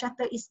Burra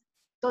Charter is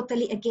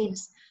totally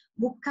against.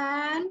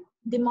 Bukan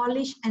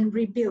demolish and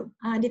rebuild.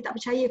 Dia tak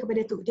percaya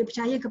kepada tu. Dia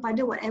percaya kepada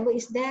whatever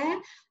is there,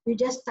 we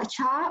just touch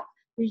up,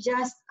 we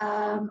just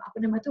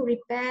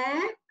repair,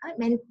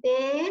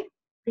 maintain,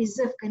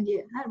 preservekan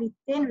dia.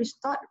 Retain,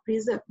 restore,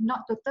 preserve,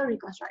 not total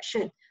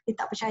reconstruction. Dia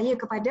tak percaya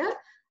kepada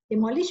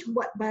demolish,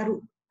 buat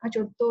baru.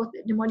 Contoh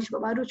demolish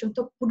buat baru,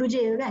 contoh Pudu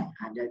Jail kan,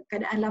 ada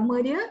keadaan lama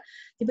dia,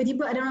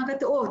 tiba-tiba ada orang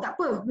kata, oh tak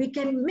apa, we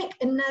can make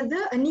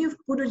a new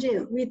Pudu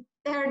Jail, we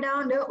tear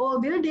down the old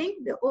building,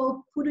 the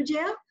old Pudu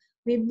Jail,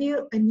 we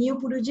build a new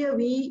Pudu Jail,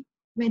 we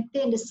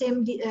maintain the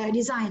same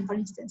design, for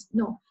instance.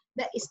 No,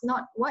 that is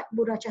not what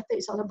Burra Charter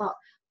is all about.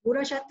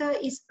 Burra Charter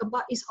is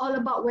all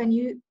about when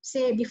you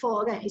say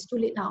before, kan, it's too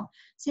late now,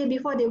 say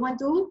before they want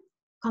to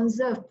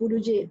conserve Pudu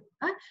Jail.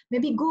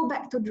 Maybe go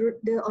back to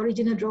the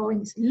original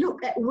drawings.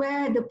 Look at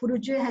where the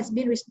Pudu Jail has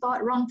been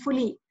restored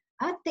wrongfully.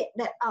 Take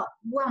that out.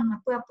 Buang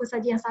apa-apa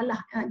saja yang salah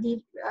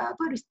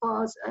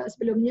restore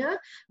sebelumnya.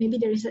 Maybe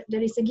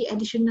dari segi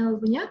additional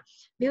punya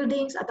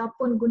buildings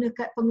ataupun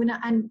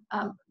penggunaan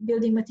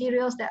building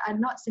materials that are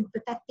not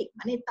sympathetic.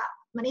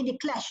 Maknanya dia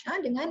clash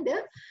dengan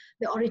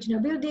the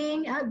original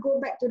building. Go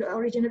back to the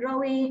original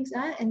drawings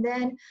and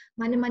then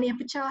mana-mana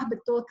yang pecah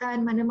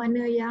betulkan,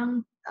 mana-mana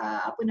yang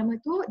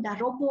dah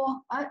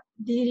roboh,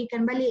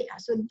 dirikan balik.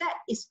 So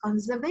that is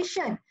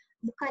conservation.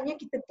 Bukannya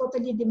kita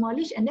totally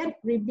demolish and then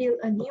rebuild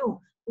a new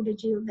Pudu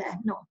Jail there.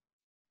 No.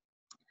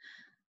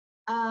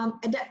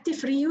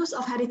 Adaptive reuse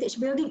of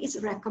heritage building is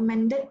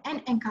recommended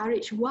and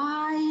encouraged.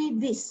 Why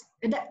this?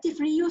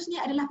 Adaptive reuse ni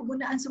adalah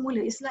penggunaan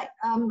semula. It's like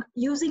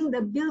using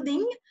the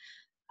building,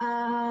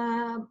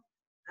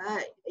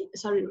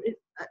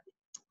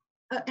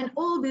 an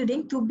old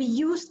building to be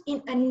used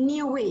in a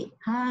new way.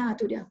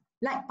 Tu dia.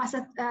 Like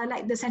pasar,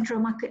 like the Central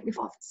Market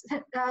before.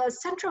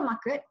 Central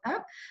Market,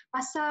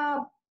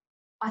 pasar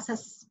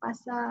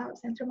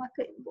Central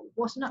Market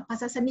was not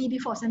pasar seni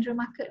before. Central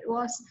Market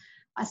was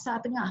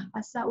pasar tengah,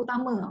 pasar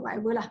utama,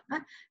 whatever lah.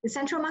 The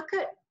Central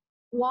Market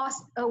was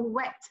a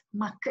wet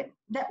market.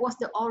 That was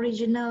the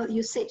original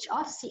usage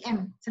of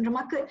CM, Central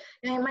Market.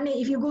 Yang mana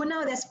if you go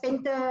now, there's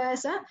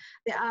painters,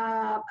 there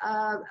are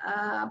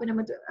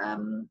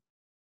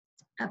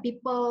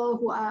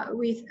people who are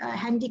with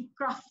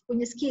handicraft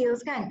punya skills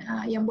kan,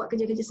 yang buat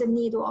kerja-kerja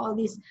seni tu, all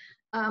these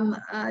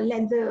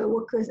leather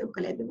workers,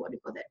 bukan leather, what do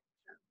you call that?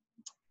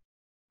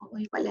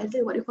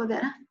 Leather, what do you call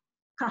that?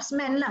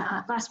 Craftsman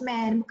lah,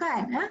 craftsman,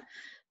 bukan?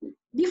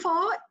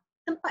 Before,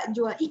 tempat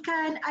jual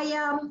ikan,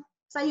 ayam,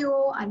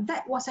 sayur,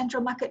 that was Central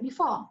Market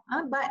before.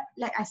 But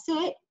like I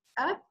said,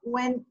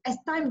 when as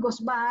time goes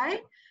by,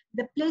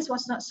 the place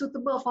was not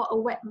suitable for a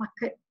wet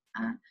market.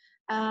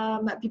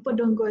 People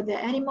don't go there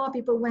anymore.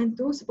 People went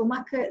to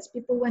supermarkets.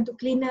 People went to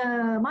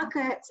cleaner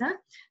markets.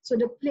 So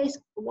the place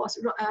was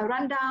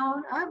run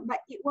down. But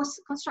it was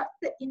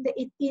constructed in the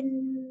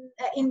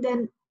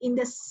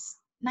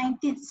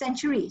 19th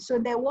century. So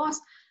there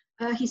was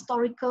a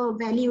historical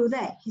value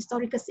there,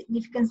 historical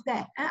significance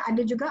there.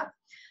 Ada juga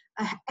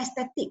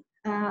aesthetic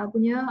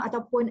punya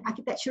ataupun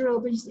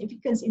architectural punya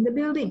significance in the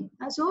building.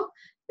 So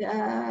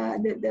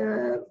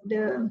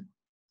the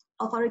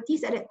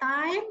authorities at that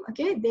time,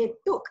 okay, they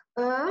took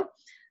a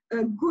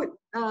good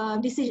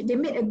decision. They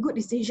made a good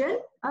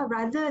decision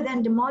rather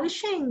than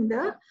demolishing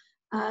the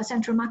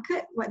Central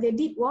Market. What they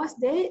did was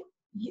they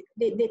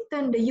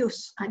turned the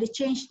use. They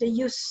changed the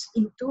use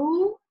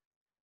into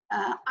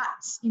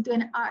arts, into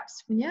an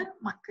arts punya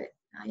market.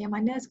 Yang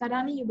mana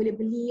sekarang ni you boleh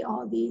beli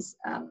all these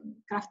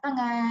craft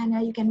tangan,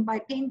 you can buy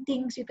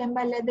paintings, you can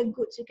buy leather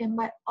goods, you can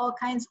buy all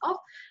kinds of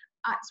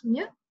arts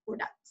punya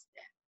products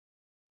there.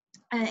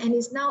 And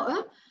it's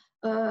now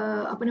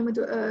a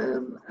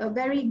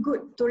very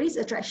good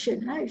tourist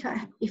attraction.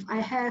 If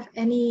I have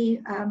any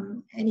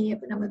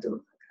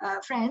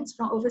friends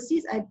from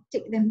overseas, I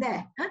take them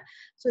there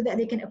so that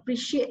they can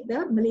appreciate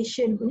the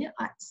Malaysian punya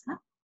arts.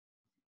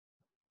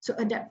 So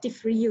adaptive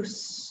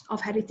reuse of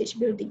heritage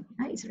building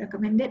is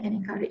recommended and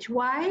encouraged.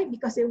 Why?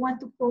 Because they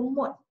want to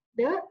promote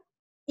the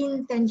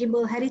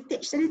intangible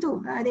heritage tadi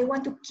tu. They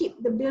want to keep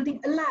the building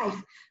alive.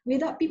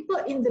 Without people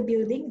in the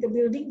building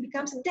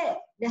becomes dead.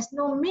 There's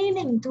no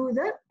meaning to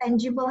the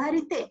tangible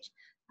heritage.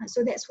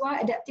 So that's why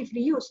adaptive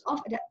reuse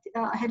of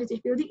heritage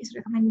building is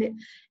recommended.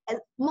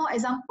 More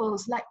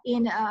examples like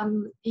in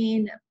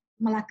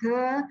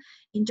Malacca,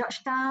 in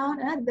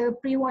Georgetown, the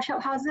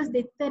pre-washout houses,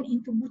 they turn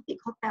into boutique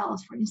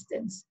hotels, for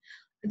instance.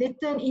 They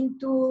turn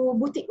into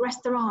boutique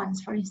restaurants,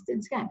 for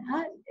instance. Kan?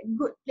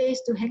 Good place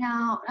to hang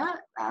out.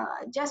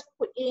 Just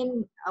put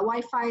in a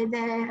Wi-Fi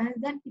there, and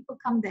then people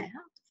come there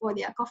for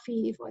their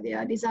coffee, for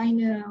their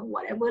designer,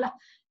 whatever lah,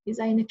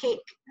 designer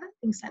cake,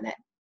 things like that.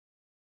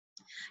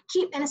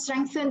 Keep and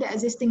strengthen the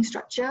existing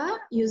structure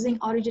using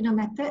original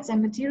methods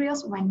and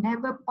materials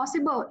whenever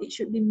possible. It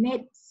should be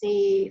made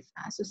safe.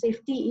 So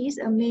safety is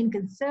a main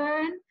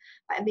concern,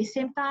 but at the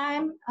same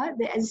time,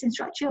 the existing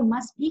structure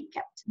must be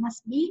kept,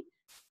 must be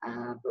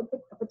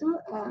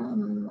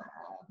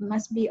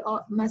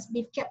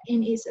kept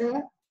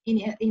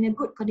in a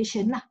good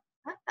condition lah.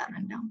 Tak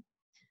run down.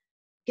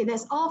 Okay,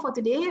 that's all for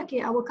today.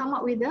 Okay, I will come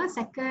up with the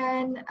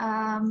second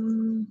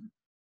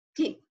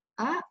clip.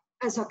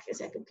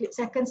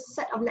 Second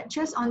set of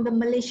lectures on the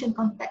Malaysian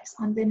context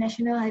on the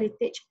National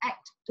Heritage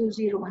Act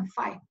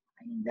 2015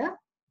 in the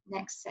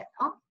next set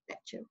of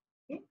lecture.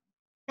 Okay.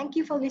 Thank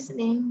you for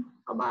listening.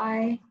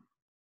 Bye-bye.